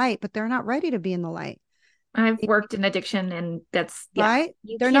look at the light, but they're not ready to be in the light, I've worked in addiction, and that's, yeah, right?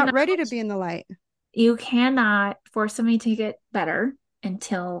 you They're not cannot, ready to be in the light. you cannot force somebody to get better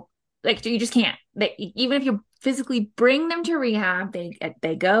until, like, you just can't. Even if you physically bring them to rehab,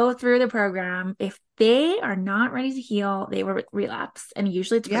 they go through the program. If they are not ready to heal, they will relapse, and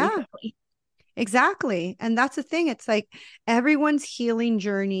usually it's pretty Yeah, quickly. exactly. And that's the thing. It's like everyone's healing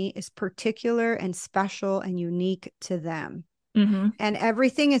journey is particular and special and unique to them. Mm-hmm. And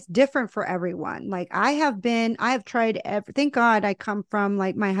everything is different for everyone. Like, I have tried thank God I come from,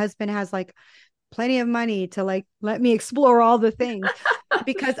 like, my husband has like plenty of money to like let me explore all the things,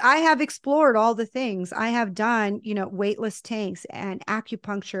 because I have explored all the things. I have done, weightless tanks and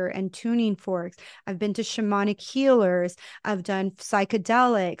acupuncture and tuning forks. I've been to shamanic healers. I've done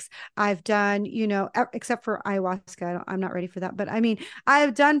psychedelics. I've done, except for ayahuasca. I'm not ready for that. But I mean,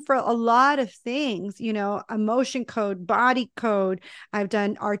 I've done for a lot of things, emotion code, body code. I've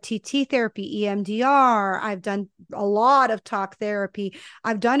done RTT therapy, EMDR. I've done a lot of talk therapy.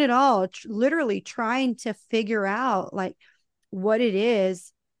 I've done it all, literally trying to figure out like what it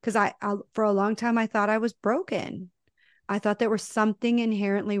is, because I for a long time I thought I was broken. I thought there was something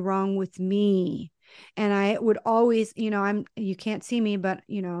inherently wrong with me. And I would always, you can't see me, but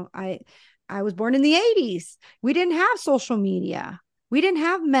I was born in the 80s. We didn't have social media. We didn't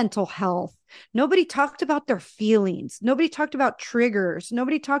have mental health. Nobody talked about their feelings. Nobody talked about triggers.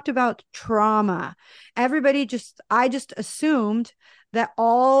 Nobody talked about trauma. I just assumed that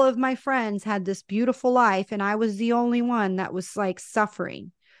all of my friends had this beautiful life and I was the only one that was like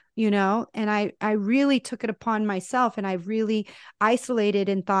suffering. and I really took it upon myself, and I really isolated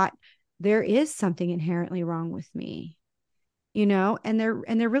and thought there is something inherently wrong with me, and there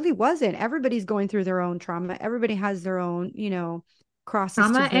really wasn't. Everybody's going through their own trauma. Everybody has their own, crosses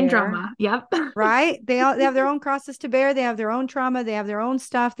to Trauma and bear. drama. Yep. Right? They have their own crosses to bear. They have their own trauma. They have their own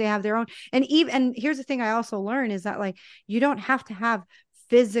stuff. They have their own. And here's the thing I also learned is that, like, you don't have to have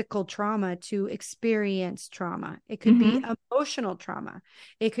physical trauma to experience trauma. It could be Hmm. emotional trauma.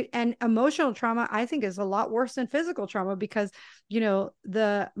 And emotional trauma, I think, is a lot worse than physical trauma because,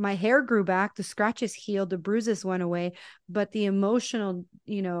 the my hair grew back, the scratches healed, the bruises went away, but the emotional,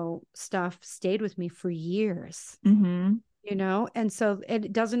 stuff stayed with me for years. Hmm. And so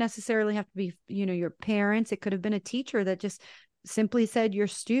it doesn't necessarily have to be, your parents. It could have been a teacher that just simply said you're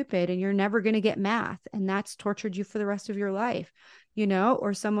stupid and you're never going to get math, and that's tortured you for the rest of your life,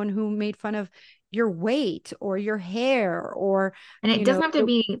 or someone who made fun of your weight or your hair, or And it you know doesn't have to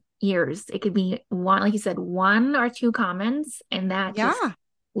be years. It could be one, like you said, one or two comments, and that just yeah,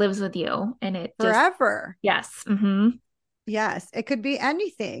 lives with you. And it just, forever. yes. Hmm. Yes, it could be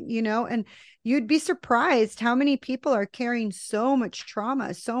anything, and you'd be surprised how many people are carrying so much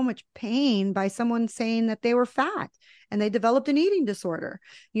trauma, so much pain by someone saying that they were fat and they developed an eating disorder,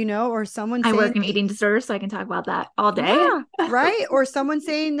 or someone I saying work in eating disorders, so I can talk about that all day. yeah, right. Or someone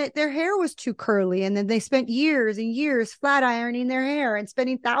saying that their hair was too curly and then they spent years and years flat ironing their hair and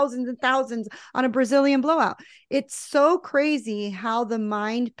spending thousands and thousands on a Brazilian blowout. It's so crazy how the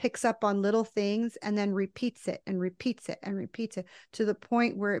mind picks up on little things and then repeats it and repeats it and repeats it to the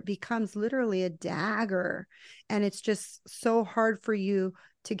point where it becomes literally a dagger. And it's just so hard for you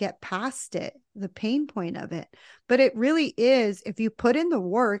to get past it, the pain point of it. But it really is, if you put in the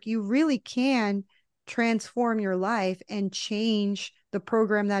work, you really can transform your life and change the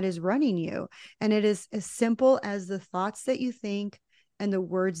program that is running you. And it is as simple as the thoughts that you think and the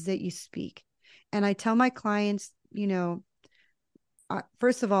words that you speak. And I tell my clients,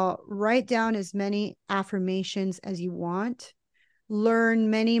 first of all, write down as many affirmations as you want, learn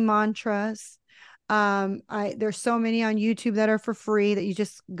many mantras. There's so many on YouTube that are for free that you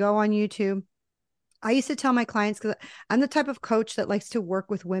just go on YouTube. I used to tell my clients, because I'm the type of coach that likes to work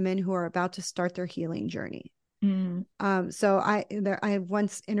with women who are about to start their healing journey. Mm. So I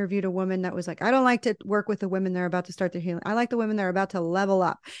once interviewed a woman that was like, I don't like to work with the women that are about to start their healing. I like the women that are about to level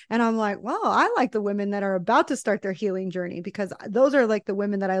up. And I'm like, well, I like the women that are about to start their healing journey, because those are like the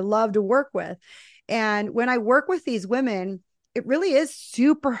women that I love to work with. And when I work with these women, it really is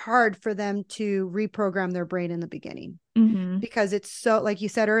super hard for them to reprogram their brain in the beginning, Hmm. because it's so, like you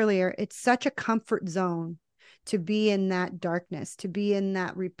said earlier, it's such a comfort zone to be in that darkness, to be in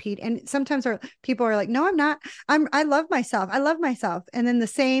that repeat. And sometimes people are like, no, I'm not. I love myself. I love myself. And then the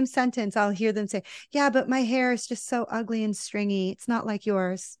same sentence, I'll hear them say, yeah, but my hair is just so ugly and stringy. It's not like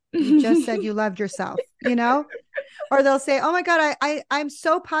yours. You just said you loved yourself, or they'll say, oh my God, I'm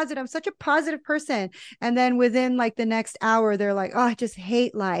so positive. I'm such a positive person. And then within like the next hour, they're like, oh, I just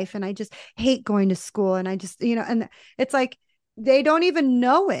hate life. And I just hate going to school. And I just, and it's like, they don't even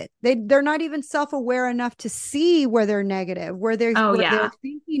know it. They're not even self-aware enough to see where they're negative, Oh, where they're yeah.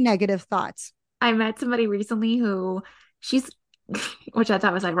 thinking negative thoughts. I met somebody recently who she's, which I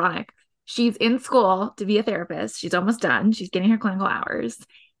thought was ironic. She's in school to be a therapist. She's almost done. She's getting her clinical hours.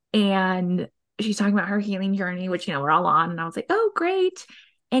 And she's talking about her healing journey, which, we're all on. And I was like, oh, great.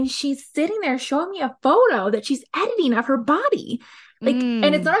 And she's sitting there showing me a photo that she's editing of her body. Like, and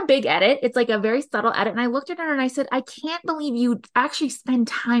it's Mm, not a big edit, it's like a very subtle edit. And I looked at her and I said, I can't believe you actually spend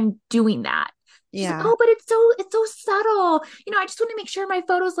time doing that. She's like, yeah. oh, but it's so subtle. I just want to make sure my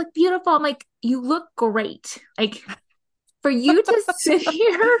photos look beautiful. I'm like, you look great. Like, for you to sit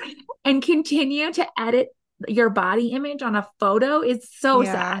here and continue to edit your body image on a photo is so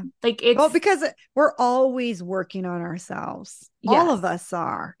Yeah. sad. Like, Well, it's, because we're always working on ourselves. All yes. of us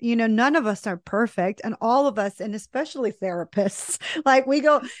are. None of us are perfect. And all of us, and especially therapists, like we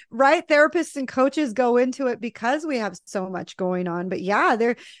go, right? Therapists and coaches go into it because we have so much going on. But yeah,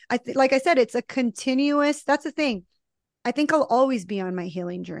 like I said, it's a continuous, that's the thing. I think I'll always be on my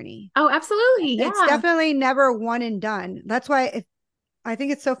healing journey. Oh, absolutely. It's Yeah. definitely never one and done. That's why I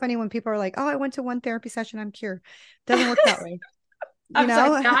think it's so funny when people are like, oh, I went to one therapy session, I'm cured. It doesn't work that way, you I'm sorry,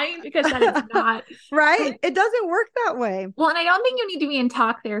 I'm know? dying because that is not Right? like, It doesn't work that way. well, and I don't think you need to be in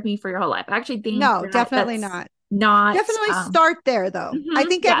talk therapy for your whole life. I actually think No, that definitely that's not. not, Definitely start there, though. I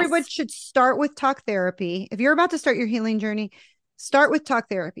think everyone yes. should start with talk therapy. If you're about to start your healing journey, start with talk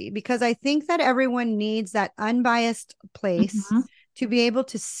therapy, because I think that everyone needs that unbiased place Hmm. to be able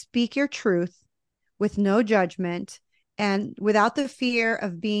to speak your truth with no judgment and without the fear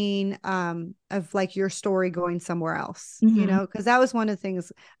of being of like your story going somewhere else, Hmm. because that was one of the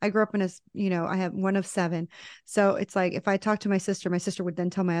things. I grew up in I have one of seven. So it's like if I talked to my sister would then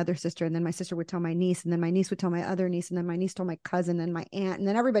tell my other sister, and then my sister would tell my niece, and then my niece would tell my other niece, and then my niece told my cousin and my aunt, and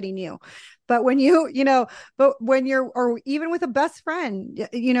then everybody knew. But when but when you're, or even with a best friend,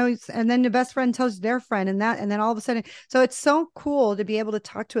 and then the best friend tells their friend, and then all of a sudden, so it's so cool to be able to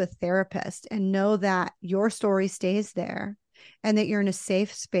talk to a therapist and know that your story stays there, and that you're in a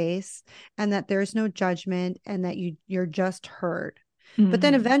safe space, and that there's no judgment, and that you're just heard. But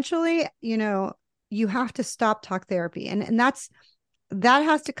then Hmm. eventually, you have to stop talk therapy, and that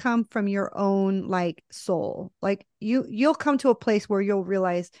has to come from your own like soul. Like you'll come to a place where you'll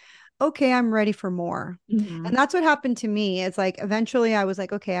realize, okay, I'm ready for more. Hmm. And that's what happened to me. It's like eventually I was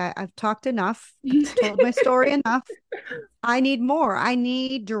like, okay, I've talked enough, told my story enough. I need more. I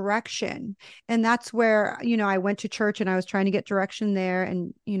need direction. And that's where, I went to church and I was trying to get direction there.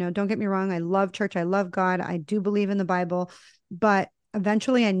 And, don't get me wrong, I love church. I love God. I do believe in the Bible. But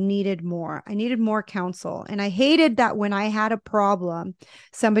eventually I needed more. I needed more counsel. And I hated that when I had a problem,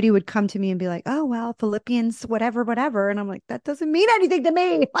 somebody would come to me and be like, oh, well, Philippians, whatever, whatever. And I'm like, that doesn't mean anything to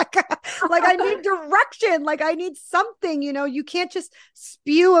me. Like I need direction. Like I need something, you can't just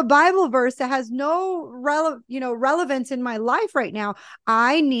spew a Bible verse that has no relevance in my life right now.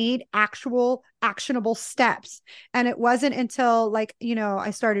 I need actual actionable steps. And it wasn't until like,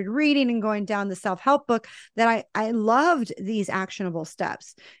 I started reading and going down the self-help book that I loved these actionable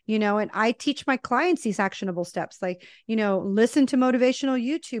steps, and I teach my clients these actionable steps, like, listen to motivational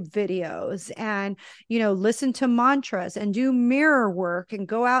YouTube videos, and, listen to mantras, and do mirror work, and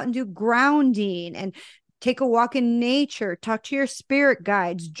go out and do grounding, and take a walk in nature, talk to your spirit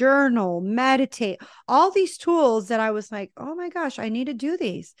guides, journal, meditate, all these tools that I was like, oh my gosh, I need to do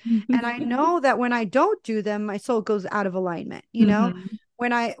these. And I know that when I don't do them, my soul goes out of alignment. Hmm.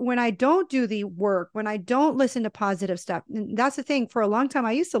 When I don't do the work, when I don't listen to positive stuff. And that's the thing. For a long time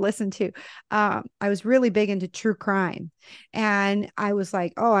I used to listen to, I was really big into true crime, and I was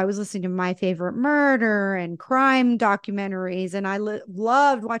like, oh, I was listening to My Favorite Murder and crime documentaries, and I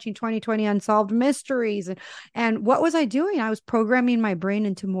loved watching 2020 Unsolved Mysteries, and what was I doing? I was programming my brain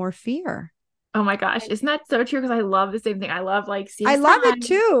into more fear. Oh my gosh, isn't that so true? Because I love the same thing. I love like I love CSI it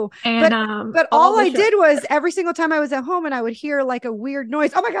too. and But but all all the I show. did was every single time I was at home and I would hear like a weird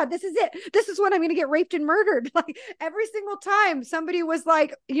noise. Oh my God, this is it. This is when I'm gonna get raped and murdered. Like every single time somebody was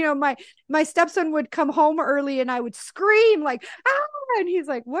like, my stepson would come home early and I would scream like, ah, and he's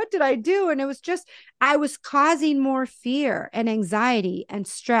like, what did I do? And it was just I was causing more fear and anxiety and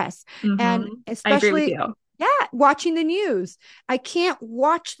stress. And I agree with especially, you. yeah, watching the news. I can't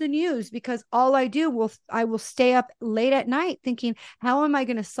watch the news because all I will stay up late at night thinking, how am I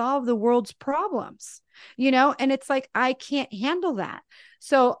going to solve the world's problems? And it's like I can't handle that.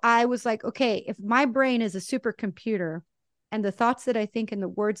 So I was like, okay, if my brain is a supercomputer, and the thoughts that I think and the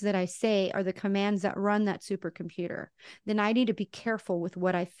words that I say are the commands that run that supercomputer, then I need to be careful with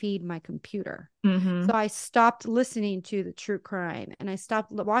what I feed my computer. Hmm. So I stopped listening to the true crime, and I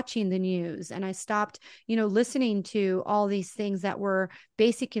stopped watching the news, and I stopped, listening to all these things that were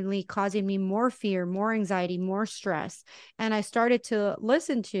basically causing me more fear, more anxiety, more stress. And I started to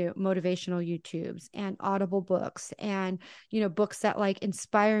listen to motivational YouTubes and audible books, and, books that like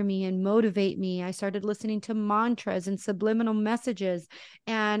inspire me and motivate me. I started listening to mantras and subliminal messages,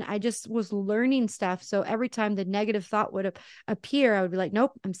 and I just was learning stuff. So every time the negative thought would appear, I would be like,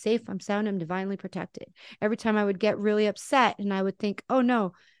 nope, I'm safe, I'm sound, I'm divinely protected. Every time I would get really upset and I would think, oh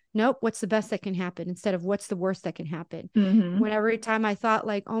no, nope, what's the best that can happen instead of what's the worst that can happen. Hmm. When every time I thought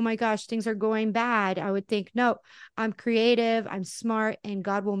like, oh my gosh, things are going bad, I would think, no, I'm creative, I'm smart, and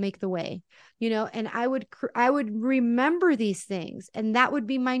God will make the way. And I would remember these things, and that would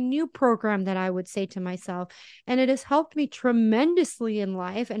be my new program that I would say to myself. And it has helped me tremendously in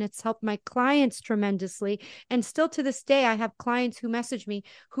life, and it's helped my clients tremendously. And still to this day, I have clients who message me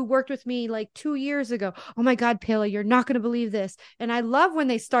who worked with me like 2 years ago. Oh my God, Paola, you're not going to believe this. And I love when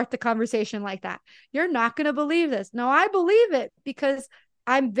they start the conversation like that. You're not going to believe this. No, I believe it because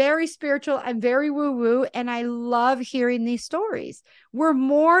I'm very spiritual. I'm very woo woo. And I love hearing these stories. We're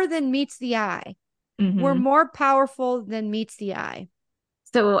more than meets the eye, we're Hmm. more powerful than meets the eye.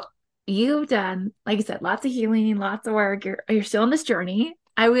 So you've done, like I said, lots of healing, lots of work. You're still on this journey.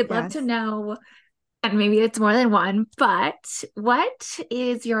 I would love to Yes. know, and maybe it's more than one, but what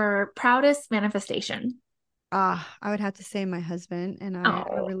is your proudest manifestation? I would have to say my husband and I,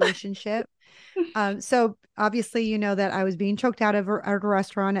 our Oh. relationship. So obviously, that I was being choked out of at a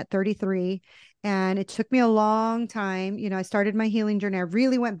restaurant at 33, and it took me a long time. I started my healing journey. I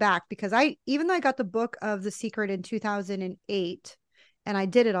really went back because even though I got the book of The Secret in 2008, and I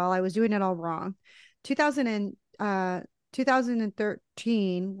did it all. I was doing it all wrong. 2000 and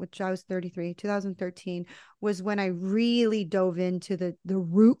 2013, which I was 33, 2013 was when I really dove into the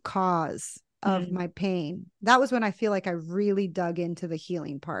root cause of Mm. my pain. That was when I feel like I really dug into the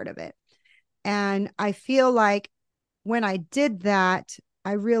healing part of it. And I feel like when I did that,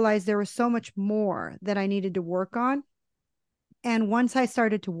 I realized there was so much more that I needed to work on. And once I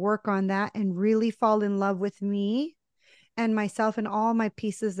started to work on that and really fall in love with me and myself and all my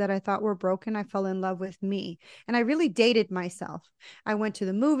pieces that I thought were broken, I fell in love with me. And I really dated myself. I went to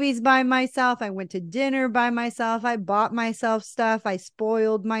the movies by myself. I went to dinner by myself. I bought myself stuff. I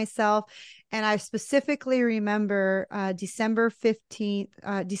spoiled myself. And I specifically remember December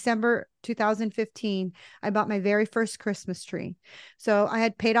 2015, I bought my very first Christmas tree. So I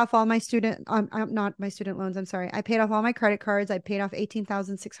had paid off all my not my student loans. I'm sorry. I paid off all my credit cards. I paid off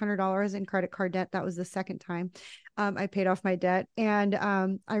 $18,600 in credit card debt. That was the second time. I paid off my debt. And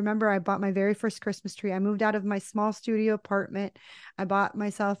I remember I bought my very first Christmas tree. I moved out of my small studio apartment. I bought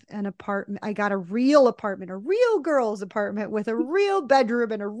myself an apartment. I got a real apartment, a real girl's apartment with a real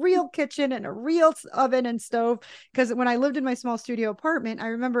bedroom and a real kitchen and a real oven and stove. Because when I lived in my small studio apartment, I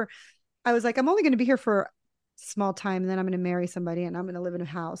remember I was like, I'm only going to be here for a small time and then I'm going to marry somebody and I'm going to live in a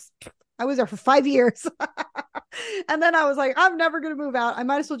house. I was there for 5 years. And then I was like, I'm never going to move out. I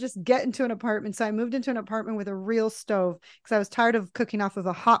might as well just get into an apartment. So I moved into an apartment with a real stove because I was tired of cooking off of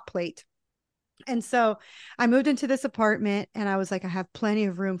a hot plate. And so I moved into this apartment and I was like, I have plenty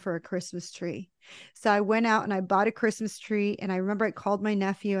of room for a Christmas tree. So I went out and I bought a Christmas tree. And I remember I called my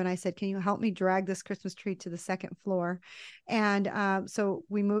nephew and I said, can you help me drag this Christmas tree to the second floor? And so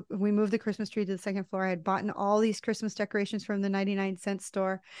we moved the Christmas tree to the second floor. I had bought all these Christmas decorations from the 99-cent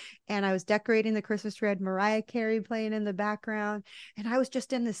store. And I was decorating the Christmas tree. I had Mariah Carey playing in the background. And I was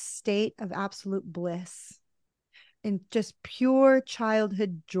just in this state of absolute bliss and just pure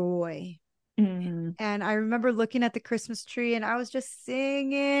childhood joy. Mm. And I remember looking at the Christmas tree and I was just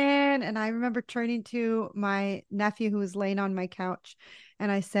singing. And I remember turning to my nephew who was laying on my couch.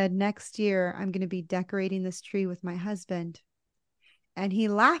 And I said, next year, I'm going to be decorating this tree with my husband. And he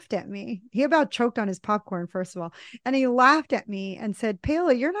laughed at me. He about choked on his popcorn, first of all. And he laughed at me and said,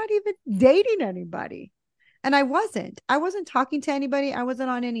 Paola, you're not even dating anybody. And I wasn't. I wasn't talking to anybody. I wasn't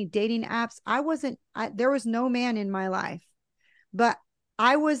on any dating apps. There was no man in my life. But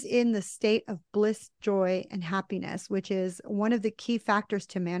I was in the state of bliss, joy, and happiness, which is one of the key factors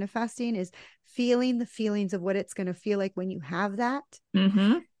to manifesting is feeling the feelings of what it's going to feel like when you have that.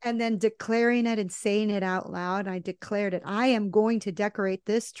 Mm-hmm. And then declaring it and saying it out loud. I declared it. I am going to decorate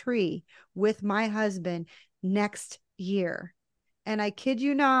this tree with my husband next year. And I kid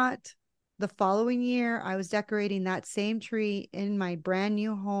you not, the following year, I was decorating that same tree in my brand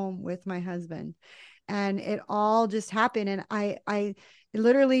new home with my husband. And it all just happened. And I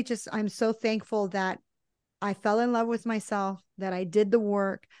literally just, I'm so thankful that I fell in love with myself, that I did the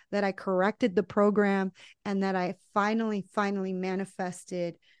work, that I corrected the program, and that I finally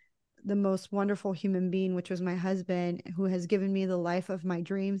manifested the most wonderful human being, which was my husband, who has given me the life of my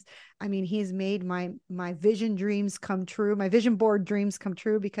dreams. I mean, he's made my vision dreams come true, my vision board dreams come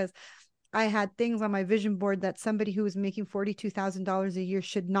true, because I had things on my vision board that somebody who was making $42,000 a year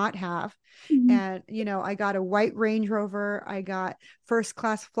should not have. Mm-hmm. And, I got a white Range Rover. I got first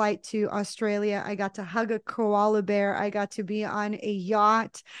class flight to Australia. I got to hug a koala bear. I got to be on a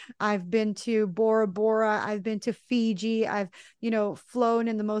yacht. I've been to Bora Bora. I've been to Fiji. I've, flown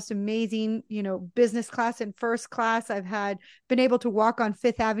in the most amazing, business class and first class. Been able to walk on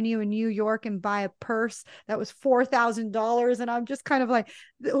Fifth Avenue in New York and buy a purse that was $4,000. And I'm just kind of like,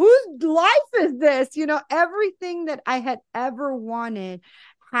 whose life is this? Everything that I had ever wanted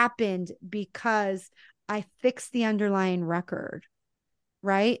happened because I fixed the underlying record,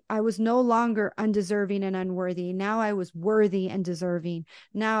 right? I was no longer undeserving and unworthy. Now I was worthy and deserving.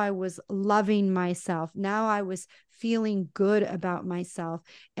 Now I was loving myself. Now I was feeling good about myself.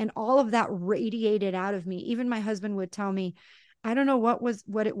 And all of that radiated out of me. Even my husband would tell me, I don't know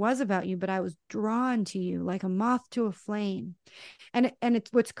what it was about you, but I was drawn to you like a moth to a flame. And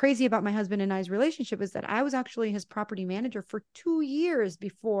it's what's crazy about my husband and I's relationship is that I was actually his property manager for 2 years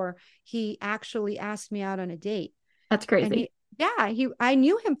before he actually asked me out on a date. That's And crazy. I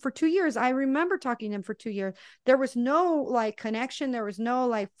knew him for 2 years. I remember talking to him for 2 years. There was no like connection. There was no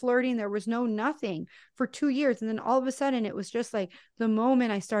like flirting. There was no nothing for 2 years. And then all of a sudden it was just like the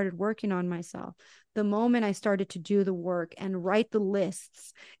moment I started working on myself, the moment I started to do the work and write the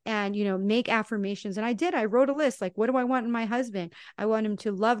lists and, make affirmations. And I wrote a list. Like, what do I want in my husband? I want him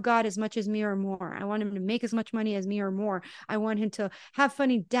to love God as much as me or more. I want him to make as much money as me or more. I want him to have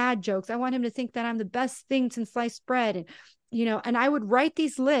funny dad jokes. I want him to think that I'm the best thing since sliced bread. And and I would write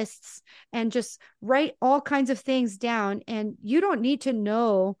these lists and just write all kinds of things down. And you don't need to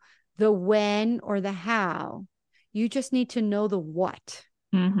know the when or the how. You just need to know the what.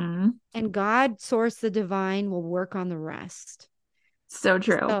 Mm-hmm. And God, source, the divine will work on the rest. So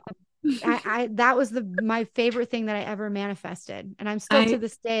true. So I that was my favorite thing that I ever manifested. And I'm still to I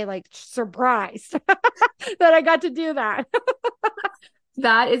this day like surprised that I got to do that.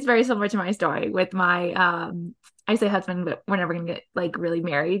 That is very similar to my story with my I say husband, but we're never gonna get like really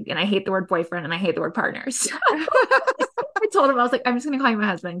married. And I hate the word boyfriend and I hate the word partners. I told him, I was like, I'm just gonna call you my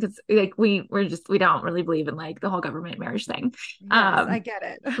husband because like we don't really believe in like the whole government marriage thing. Yes, I Um, get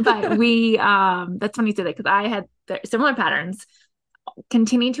it. but that's funny you say that because I had similar patterns,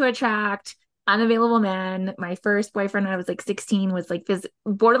 continue to attract unavailable men. My first boyfriend when I was like 16 was like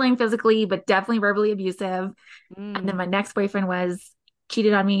borderline physically, but definitely verbally abusive. And then Mm. my next boyfriend was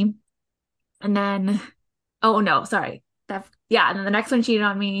cheated on me. And then, oh no, sorry. Yeah. And then the next one cheated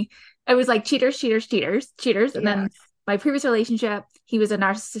on me. It was like cheaters, cheaters, cheaters, cheaters. And then Yes. my previous relationship, he was a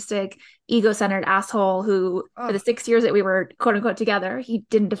narcissistic, ego-centered asshole who, for the Oh, 6 years that we were quote unquote together, he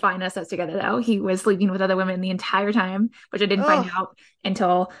didn't define us as together though. He was sleeping with other women the entire time, which I didn't find oh, out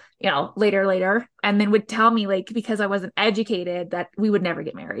until, later. And then would tell me like because I wasn't educated that we would never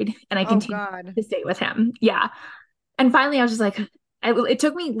get married. And I oh continued God. to stay with him. Yeah. And finally, I was just like, it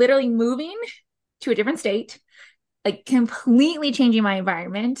took me literally moving to a different state, like completely changing my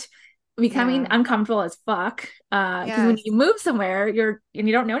environment, becoming Yeah. uncomfortable as fuck. Because when Yes. you move somewhere, and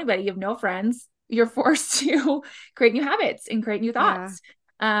you don't know anybody, you have no friends, you're forced to create new habits and create new Yeah. thoughts.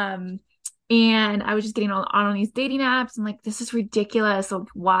 Um, and I was just getting on these dating apps and like, this is ridiculous. Like,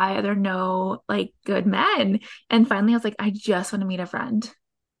 why are there no like good men? And finally, I was like, I just want to meet a friend.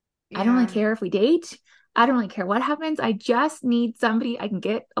 I don't really Yeah. care if we date. I don't really care what happens. I just need somebody I can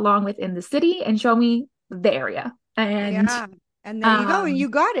get along with in the city and show me the area. And Yeah. And there you go. And um, you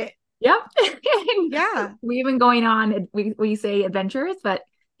got it. yep. Yeah. We've been going on, we say adventures, but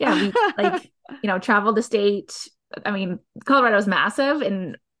yeah, we like, traveled the state. I mean, Colorado's massive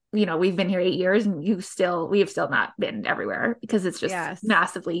and we've been here 8 years and we have still not been everywhere because it's just Yes.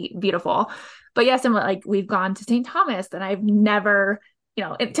 massively beautiful. But yes, and like we've gone to St. Thomas and I've never,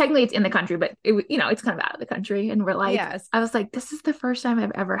 technically it's in the country, but it's kind of out of the country. And Yes. I was like, this is the first time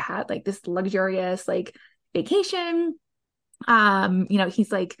I've ever had like this luxurious like vacation.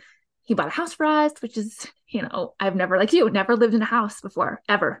 He's like, he bought a house for us, which is, I've never, like you, never lived in a house before,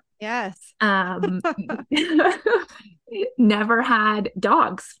 ever. Yes. Um, never had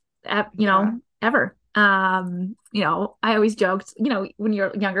dogs, Yeah. ever. I always joked, when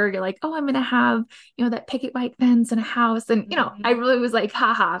you're younger, you're like, oh, I'm gonna have, that picket white fence and a house. And, I Mhm. really was like,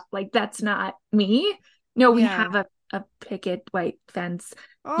 haha, like that's not me. No, we Yeah. have a picket white fence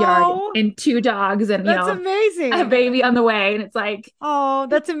yard Oh, and two dogs and, that's a amazing. baby on the way. And it's like, Oh,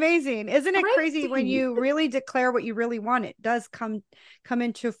 that's amazing. Isn't it crazy when crazy. you really declare what you really want, it does come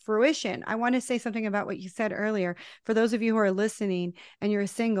into fruition. I want to say something about what you said earlier. For those of you who are listening and you're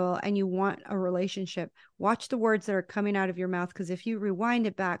single and you want a relationship, watch the words that are coming out of your mouth because if you rewind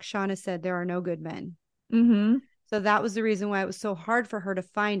it back, Shauna said there are no good men. Mm-hmm. So that was the reason why it was so hard for her to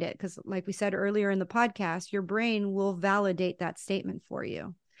find it because like we said earlier in the podcast, your brain will validate that statement for you.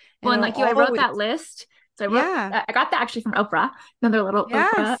 And Well, and it'll like you, I wrote always that list. So yeah. I got that actually from Oprah, another little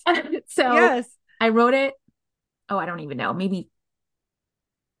Oprah. Yes. So Yes. I wrote it, oh, I don't even know, maybe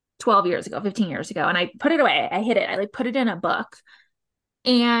 12 years ago, 15 years ago. And I put it away. I hid it. I like put it in a book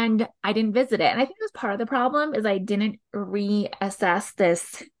and I didn't visit it. And I think it was part of the problem is I didn't reassess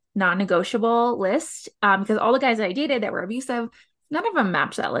this non-negotiable list because all the guys that I dated that were abusive, none of them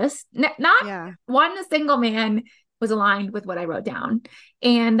matched that list. Not Yeah. one single man was aligned with what I wrote down.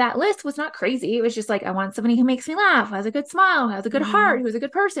 And that list was not crazy. It was just like, I want somebody who makes me laugh, who has a good smile, who has a good heart, Hmm. who's a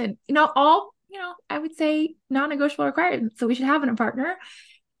good person. All, I would say non-negotiable requirements. So we should have in a partner.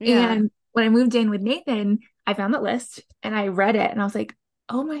 Yeah. And when I moved in with Nathan, I found that list and I read it and I was like,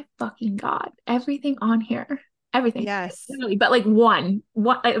 oh my fucking God, everything on here, everything, Yes. literally, but like one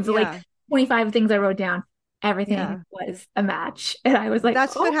of the like Yeah. 25 things I wrote down, everything Yeah. was a match. And I was like,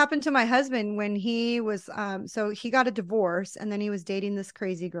 That's what oh, happened to my husband when he was so he got a divorce and then he was dating this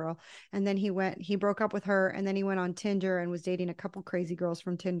crazy girl and then he broke up with her and then he went on Tinder and was dating a couple crazy girls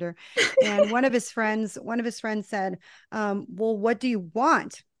from Tinder. And one of his friends said, well, what do you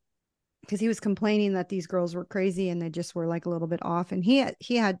want? because he was complaining that these girls were crazy and they just were like a little bit off. And he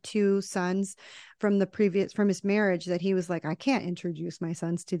had two sons from his marriage that he was like, I can't introduce my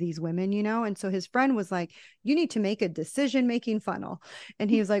sons to these women, you know? And so his friend was like, you need to make a decision making funnel. And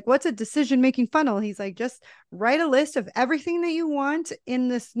he was like, what's a decision making funnel? He's like, just write a list of everything that you want in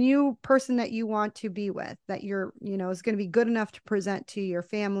this new person that you want to be with, that you're, you know, is going to be good enough to present to your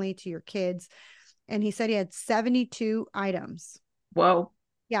family, to your kids. And he said he had 72 items. Whoa.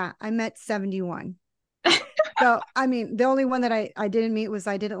 Yeah, I met 71. So, I mean, the only one that I didn't meet was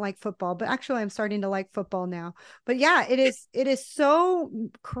I didn't like football, but actually I'm starting to like football now. But yeah, it is so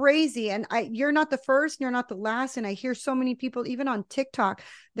crazy. And you're not the first, you're not the last. And I hear so many people, even on TikTok,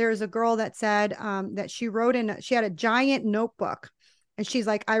 there's a girl that said that she had a giant notebook. And she's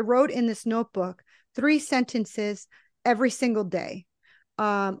like, I wrote in this notebook 3 sentences every single day.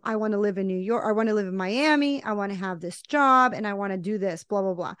 I want to live in New York. I want to live in Miami. I want to have this job and I want to do this, blah,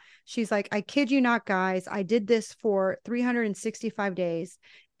 blah, blah. She's like, I kid you not, guys. I did this for 365 days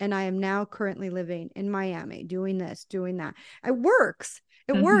and I am now currently living in Miami, doing this, doing that. It works.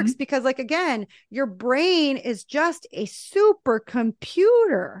 It Mm-hmm. works because, like, again, your brain is just a super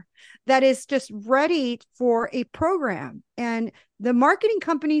computer that is just ready for a program. And the marketing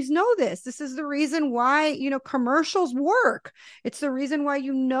companies know this. This is the reason why, you know, commercials work. It's the reason why,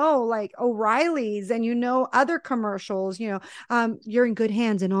 you know, like O'Reilly's and, you know, other commercials, you know, you're in good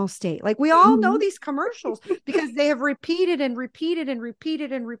hands in Allstate. Like, we all know Mm-hmm. these commercials because they have repeated and repeated and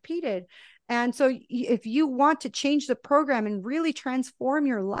repeated and repeated. And so if you want to change the program and really transform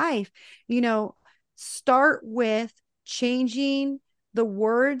your life, you know, start with changing the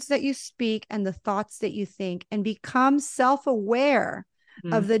words that you speak and the thoughts that you think, and become self-aware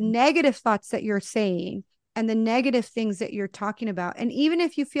of the Mm-hmm. negative thoughts that you're saying and the negative things that you're talking about. And even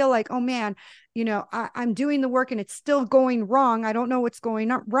if you feel like, oh man, you know, I'm doing the work and it's still going wrong, I don't know what's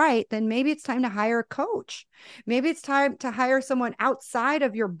going on right, then maybe it's time to hire a coach. Maybe it's time to hire someone outside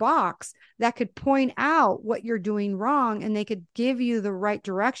of your box that could point out what you're doing wrong and they could give you the right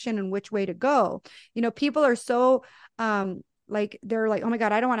direction and which way to go. You know, people are so like, they're like, oh my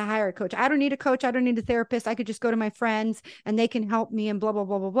God, I don't want to hire a coach. I don't need a coach. I don't need a therapist. I could just go to my friends and they can help me and blah, blah,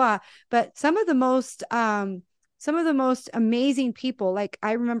 blah, blah, blah. But some of the most amazing people, like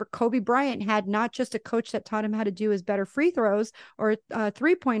I remember Kobe Bryant had not just a coach that taught him how to do his better free throws or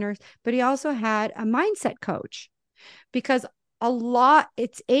 3 pointers, but he also had a mindset coach, because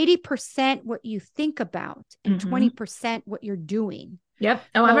it's 80% what you think about and Mm-hmm. 20% what you're doing. Yep.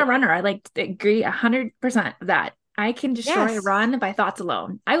 Oh, I'm a So runner. I like to agree 100% of that. I can destroy a yes, run by thoughts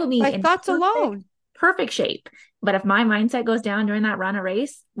alone. I will be by in thoughts alone. perfect shape. But if my mindset goes down during that run or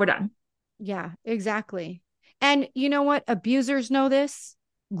race, we're done. Yeah, exactly. And you know what? Abusers know this.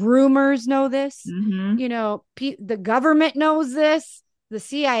 Groomers know this. Mm-hmm. You know, the government knows this. The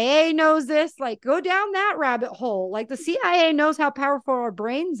CIA knows this. Like, go down that rabbit hole. Like, the CIA knows how powerful our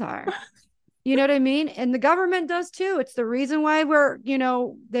brains are. You know what I mean? And the government does too. It's the reason why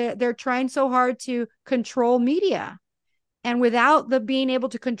they're trying so hard to control media. And without the being able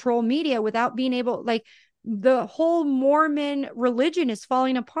to control media, without being able, like, the whole Mormon religion is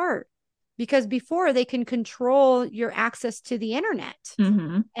falling apart because before they can control your access to the internet.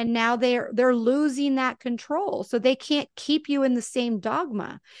 Mm-hmm. And now they're losing that control. So they can't keep you in the same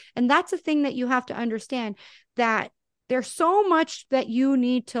dogma. And that's a thing that you have to understand, that there's so much that you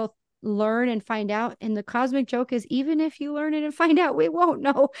need to learn and find out. And the cosmic joke is, even if you learn it and find out, we won't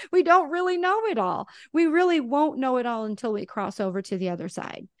know. We don't really know it all. We really won't know it all until we cross over to the other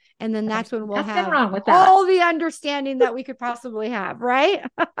side. And then There's that's when we'll nothing have wrong with that. all the understanding that we could possibly have, right?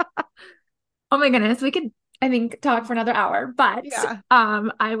 Oh my goodness, we could, I think, talk for another hour, but Yeah.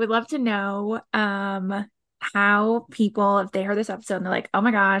 I would love to know how people, if they heard this episode and they're like, oh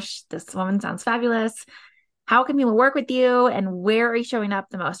my gosh, this woman sounds fabulous. How can people work with you and where are you showing up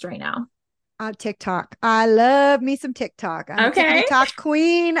the most right now? TikTok. I love me some TikTok. I'm a Okay. tickety talk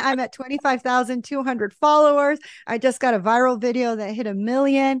queen. I'm at 25,200 followers. I just got a viral video that hit 1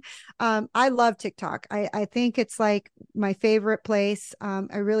 million. I love TikTok. I think it's like my favorite place.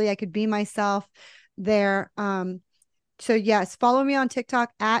 I could be myself there. So yes, follow me on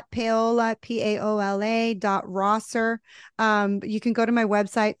TikTok at Paola, Paola.Rosser. You can go to my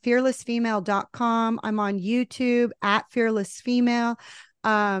website, fearlessfemale.com. I'm on YouTube at Fearless Female.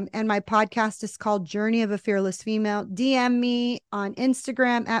 And my podcast is called Journey of a Fearless Female. DM me on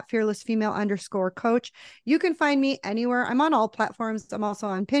Instagram at fearlessfemale_coach. You can find me anywhere. I'm on all platforms. I'm also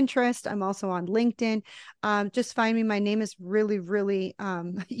on Pinterest. I'm also on LinkedIn. Just find me. My name is really, really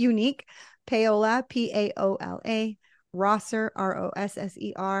unique. Paola, Paola Rosser,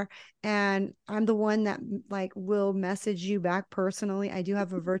 Rosser. And I'm the one that like will message you back personally. I do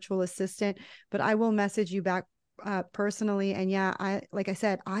have a virtual assistant, but I will message you back personally. And yeah, like I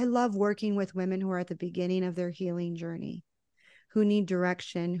said, I love working with women who are at the beginning of their healing journey, who need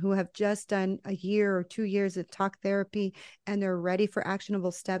direction, who have just done a year or 2 years of talk therapy, and they're ready for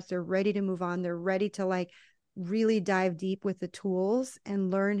actionable steps. They're ready to move on. They're ready to like really dive deep with the tools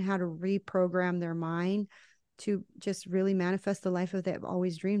and learn how to reprogram their mind to just really manifest the life that they've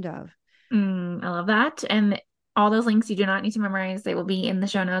always dreamed of. I love that. And all those links you do not need to memorize. They will be in the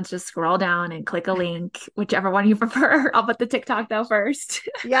show notes. Just scroll down and click a link, whichever one you prefer. I'll put the TikTok though first.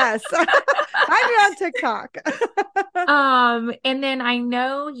 Yes. Find me on TikTok. And then I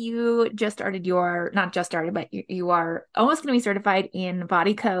know you just started your, not just started, but you are almost going to be certified in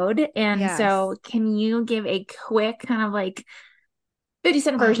body code. And Yes. so can you give a quick kind of like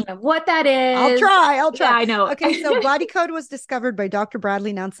 50-cent Oh, version of what that I'll is? try. I'll Yeah, try. I know. Okay, so body code was discovered by Dr.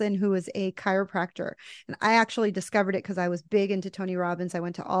 Bradley Nelson, who is a chiropractor. And I actually discovered it because I was big into Tony Robbins. I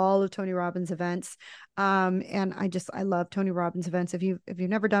went to all of Tony Robbins events. And I love Tony Robbins events. If you've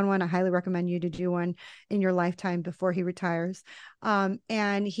never done one, I highly recommend you to do one in your lifetime before he retires.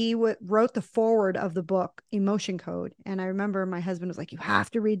 And he wrote the foreword of the book, Emotion Code. And I remember my husband was like, "You have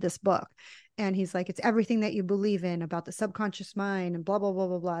to read this book." And he's like, "It's everything that you believe in about the subconscious mind and blah blah blah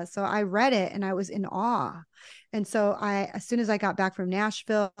blah blah." So I read it and I was in awe. And so as soon as I got back from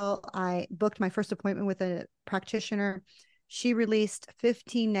Nashville, I booked my first appointment with a practitioner. She released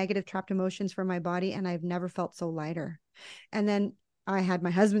 15 negative trapped emotions from my body, and I've never felt so lighter. And then I had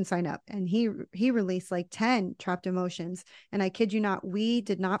my husband sign up, and he released like 10 trapped emotions. And I kid you not, we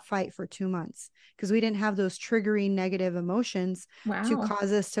did not fight for 2 months because we didn't have those triggering negative emotions to Wow.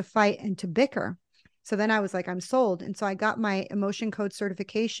 cause us to fight and to bicker. So then I was like, I'm sold. And so I got my emotion code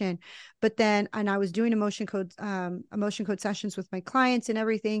certification, but then, and I was doing emotion code sessions with my clients and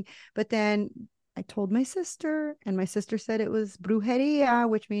everything. But then I told my sister, and my sister said it was brujeria,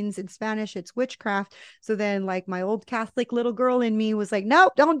 which means in Spanish, it's witchcraft. So then, like, my old Catholic little girl in me was like,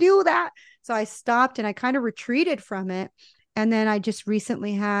 nope, don't do that. So I stopped and I kind of retreated from it. And then I just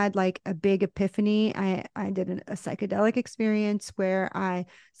recently had like a big epiphany. I did a psychedelic experience where I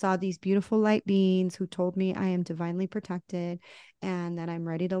saw these beautiful light beings who told me I am divinely protected and that I'm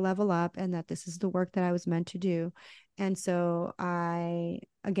ready to level up and that this is the work that I was meant to do. And so I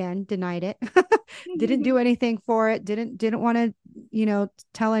again denied it. Didn't do anything for it. Didn't want to,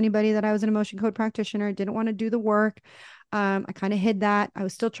 tell anybody that I was an emotion code practitioner. Didn't want to do the work. I kind of hid that. I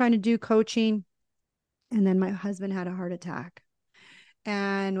was still trying to do coaching. And then my husband had a heart attack.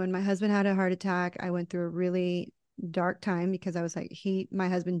 And when my husband had a heart attack, I went through a really dark time because I was like, my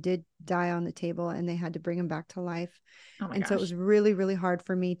husband did die on the table and they had to bring him back to life. Oh my And so it gosh. was really, really hard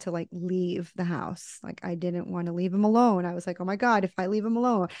for me to like leave the house. Like I didn't want to leave him alone. I was like, oh my God, if I leave him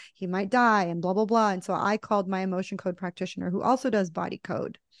alone, he might die and blah, blah, blah. And so I called my emotion code practitioner who also does body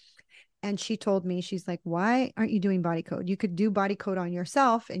code. And she told me, she's like, why aren't you doing body code? You could do body code on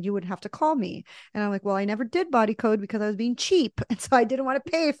yourself and you would have to call me. And I'm like, well, I never did body code because I was being cheap. And so I didn't want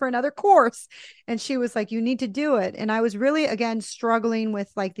to pay for another course. And she was like, you need to do it. And I was really, again, struggling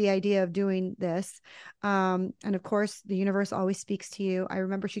with like the idea of doing this. And of course, the universe always speaks to you. I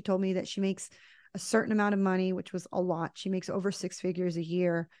remember she told me that she makes a certain amount of money, which was a lot. She makes over 6 figures a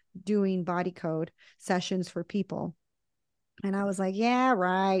year doing body code sessions for people. And I was like, yeah,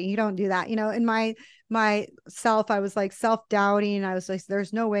 right. You don't do that. In my self, I was like self-doubting. I was like,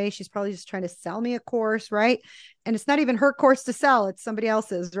 there's no way. She's probably just trying to sell me a course, right? And it's not even her course to sell, it's somebody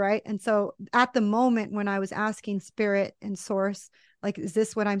else's, right? And so at the moment when I was asking spirit and source, like, is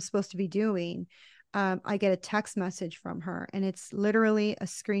this what I'm supposed to be doing? I get a text message from her, and it's literally a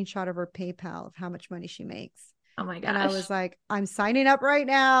screenshot of her PayPal of how much money she makes. Oh my And I gosh. was like, I'm signing up right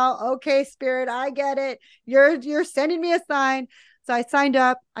now. Okay, spirit, I get it. You're sending me a sign. So I signed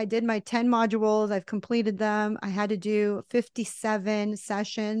up. I did my 10 modules. I've completed them. I had to do 57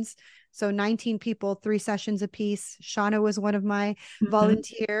 sessions. So 19 people, 3 sessions a piece. Shauna was one of my Mhm.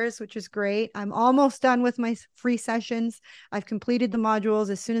 volunteers, which is great. I'm almost done with my free sessions. I've completed the modules.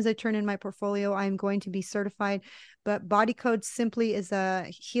 As soon as I turn in my portfolio, I'm going to be certified. But body code simply is a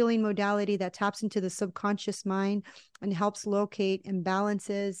healing modality that taps into the subconscious mind and helps locate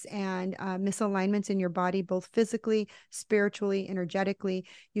imbalances and misalignments in your body, both physically, spiritually, energetically.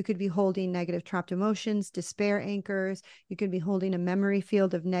 You could be holding negative trapped emotions, despair anchors. You could be holding a memory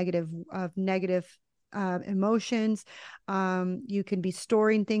field of negative emotions. You can be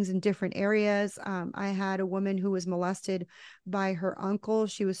storing things in different areas. I had a woman who was molested by her uncle.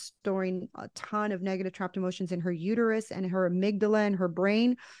 She was storing a ton of negative trapped emotions in her uterus and her amygdala and her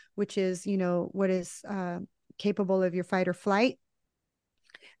brain, which is, what is capable of your fight or flight.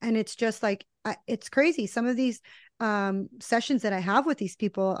 And it's just like, it's crazy. Some of these sessions that I have with these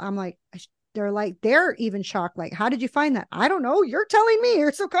people, I'm like, they're even shocked. Like, how did you find that? I don't know. You're telling me.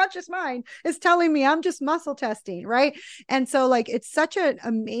 Your subconscious mind is telling me. I'm just muscle testing, right? And so, like, it's such an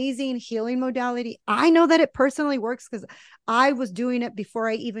amazing healing modality. I know that it personally works because I was doing it before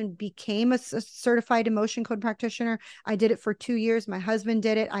I even became a certified emotion code practitioner. I did it for 2 years. My husband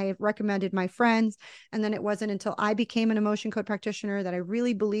did it. I recommended my friends. And then it wasn't until I became an emotion code practitioner that I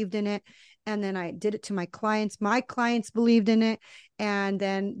really believed in it. And then I did it to my clients. My clients believed in it. And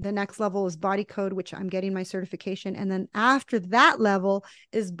then the next level is body code, which I'm getting my certification. And then after that level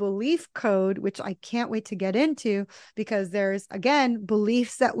is belief code, which I can't wait to get into, because there's, again,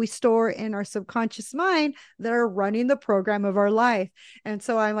 beliefs that we store in our subconscious mind that are running the program of our life. And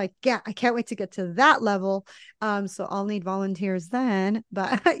so I'm like, yeah, I can't wait to get to that level. So I'll need volunteers then.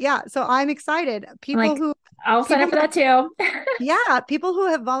 But yeah, so I'm excited. Like, I'll sign People up for who that too. yeah, people who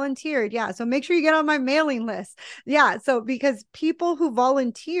have volunteered. Yeah. So make sure you get on my mailing list. Yeah. So because people who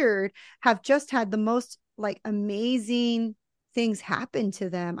volunteered have just had the most like amazing things happen to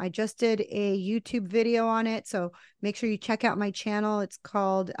them. I just did a YouTube video on it. So make sure you check out my channel. It's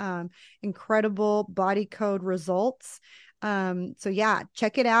called Incredible Body Code Results. So yeah,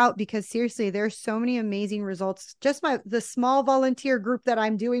 check it out, because seriously, there's so many amazing results. Just the small volunteer group that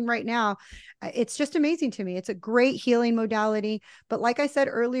I'm doing right now, it's just amazing to me. It's a great healing modality. But like I said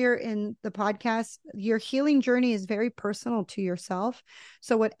earlier in the podcast, your healing journey is very personal to yourself.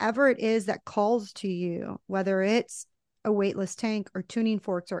 So whatever it is that calls to you, whether it's a weightless tank or tuning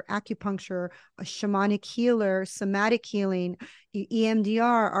forks or acupuncture, a shamanic healer, somatic healing,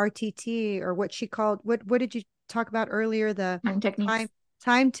 EMDR, RTT, or what she called, what did you talk about earlier? The Mind techniques.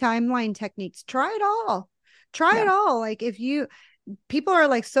 timeline techniques. Try it all. Try Yeah. it all. Like, if you people are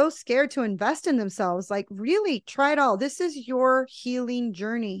like so scared to invest in themselves, like, really try it all. This is your healing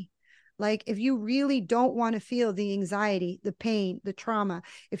journey. Like, if you really don't want to feel the anxiety, the pain, the trauma,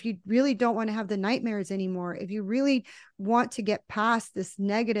 if you really don't want to have the nightmares anymore, if you really want to get past this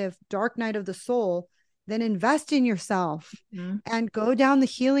negative dark night of the soul, then invest in yourself Mhm. and go down the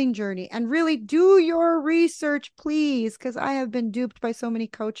healing journey and really do your research, please. Because I have been duped by so many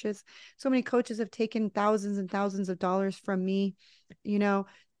coaches. So many coaches have taken thousands and thousands of dollars from me. You know,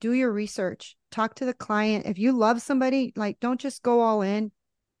 do your research, talk to the client. If you love somebody, like, don't just go all in.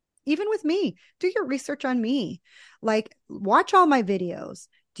 Even with me, do your research on me. Like, watch all my videos.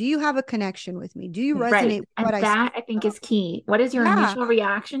 Do you have a connection with me? Do you Right. resonate with what And I that speak I think about? is key. What is your Yeah. initial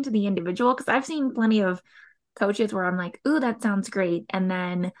reaction to the individual? Because I've seen plenty of coaches where I'm like, ooh, that sounds great. And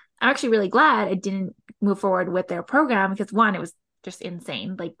then I'm actually really glad I didn't move forward with their program because one, it was just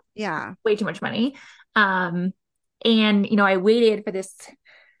insane, like Yeah. way too much money. Um, and I waited for this.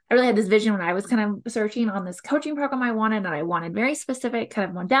 I really had this vision when I was kind of searching on this coaching program I wanted, and I wanted very specific kind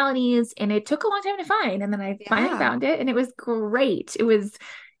of modalities, and it took a long time to find. And then I finally Yeah. found it, and it was great. It was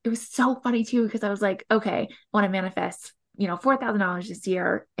so funny too, because I was like, okay, I want to manifest, $4,000 this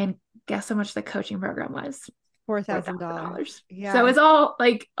year. And guess how much the coaching program was? $4,000. $4,000. So Yeah. it's all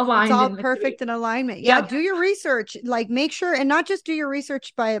like It's aligned all in the three. perfect in alignment. Yeah. Yep. Do your research. Like, make sure, and not just do your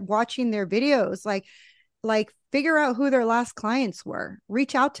research by watching their videos. Like, figure out who their last clients were.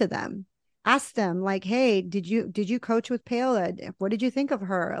 Reach out to them. Ask them, like, hey, did you coach with Paola? What did you think of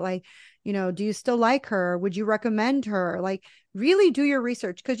her? Like, do you still like her? Would you recommend her? Like, really do your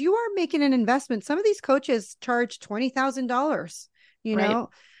research, because you are making an investment. Some of these coaches charge $20,000. You Right. know,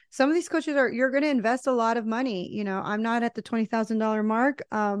 some of these coaches you're going to invest a lot of money. I'm not at the $20,000 mark.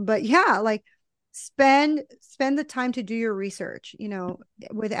 But yeah, like, spend the time to do your research.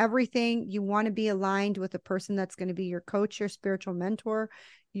 With everything, you want to be aligned with the person that's going to be your coach, your spiritual mentor,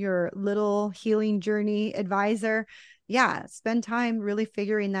 your little healing journey advisor. Yeah, spend time really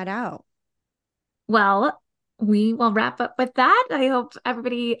figuring that out. Well, we will wrap up with that. I hope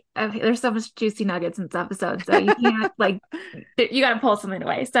everybody, there's so much juicy nuggets in this episode. So you can't, like, you got to pull something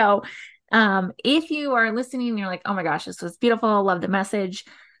away. So, if you are listening and you're like, oh my gosh, this was beautiful, love the message.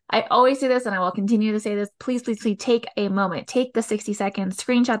 I always say this and I will continue to say this. Please, please, please take a moment, take the 60 seconds,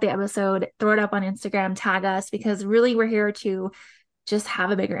 screenshot the episode, throw it up on Instagram, tag us, because really we're here to just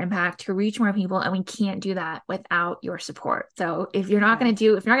have a bigger impact, to reach more people. And we can't do that without your support. So if you're not going Yes.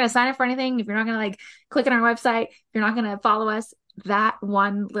 to if you're not going to sign up for anything, if you're not going to like click on our website, if you're not going to follow us, that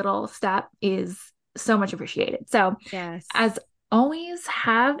one little step is so much appreciated. So Yes. as always,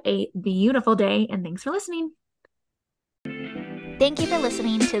 have a beautiful day and thanks for listening. Thank you for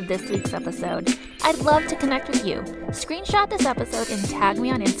listening to this week's episode. I'd love to connect with you. Screenshot this episode and tag me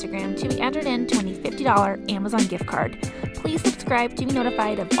on Instagram to be entered into a $50 Amazon gift card. Please subscribe to be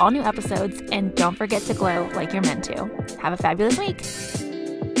notified of all new episodes, and don't forget to glow like you're meant to. Have a fabulous week.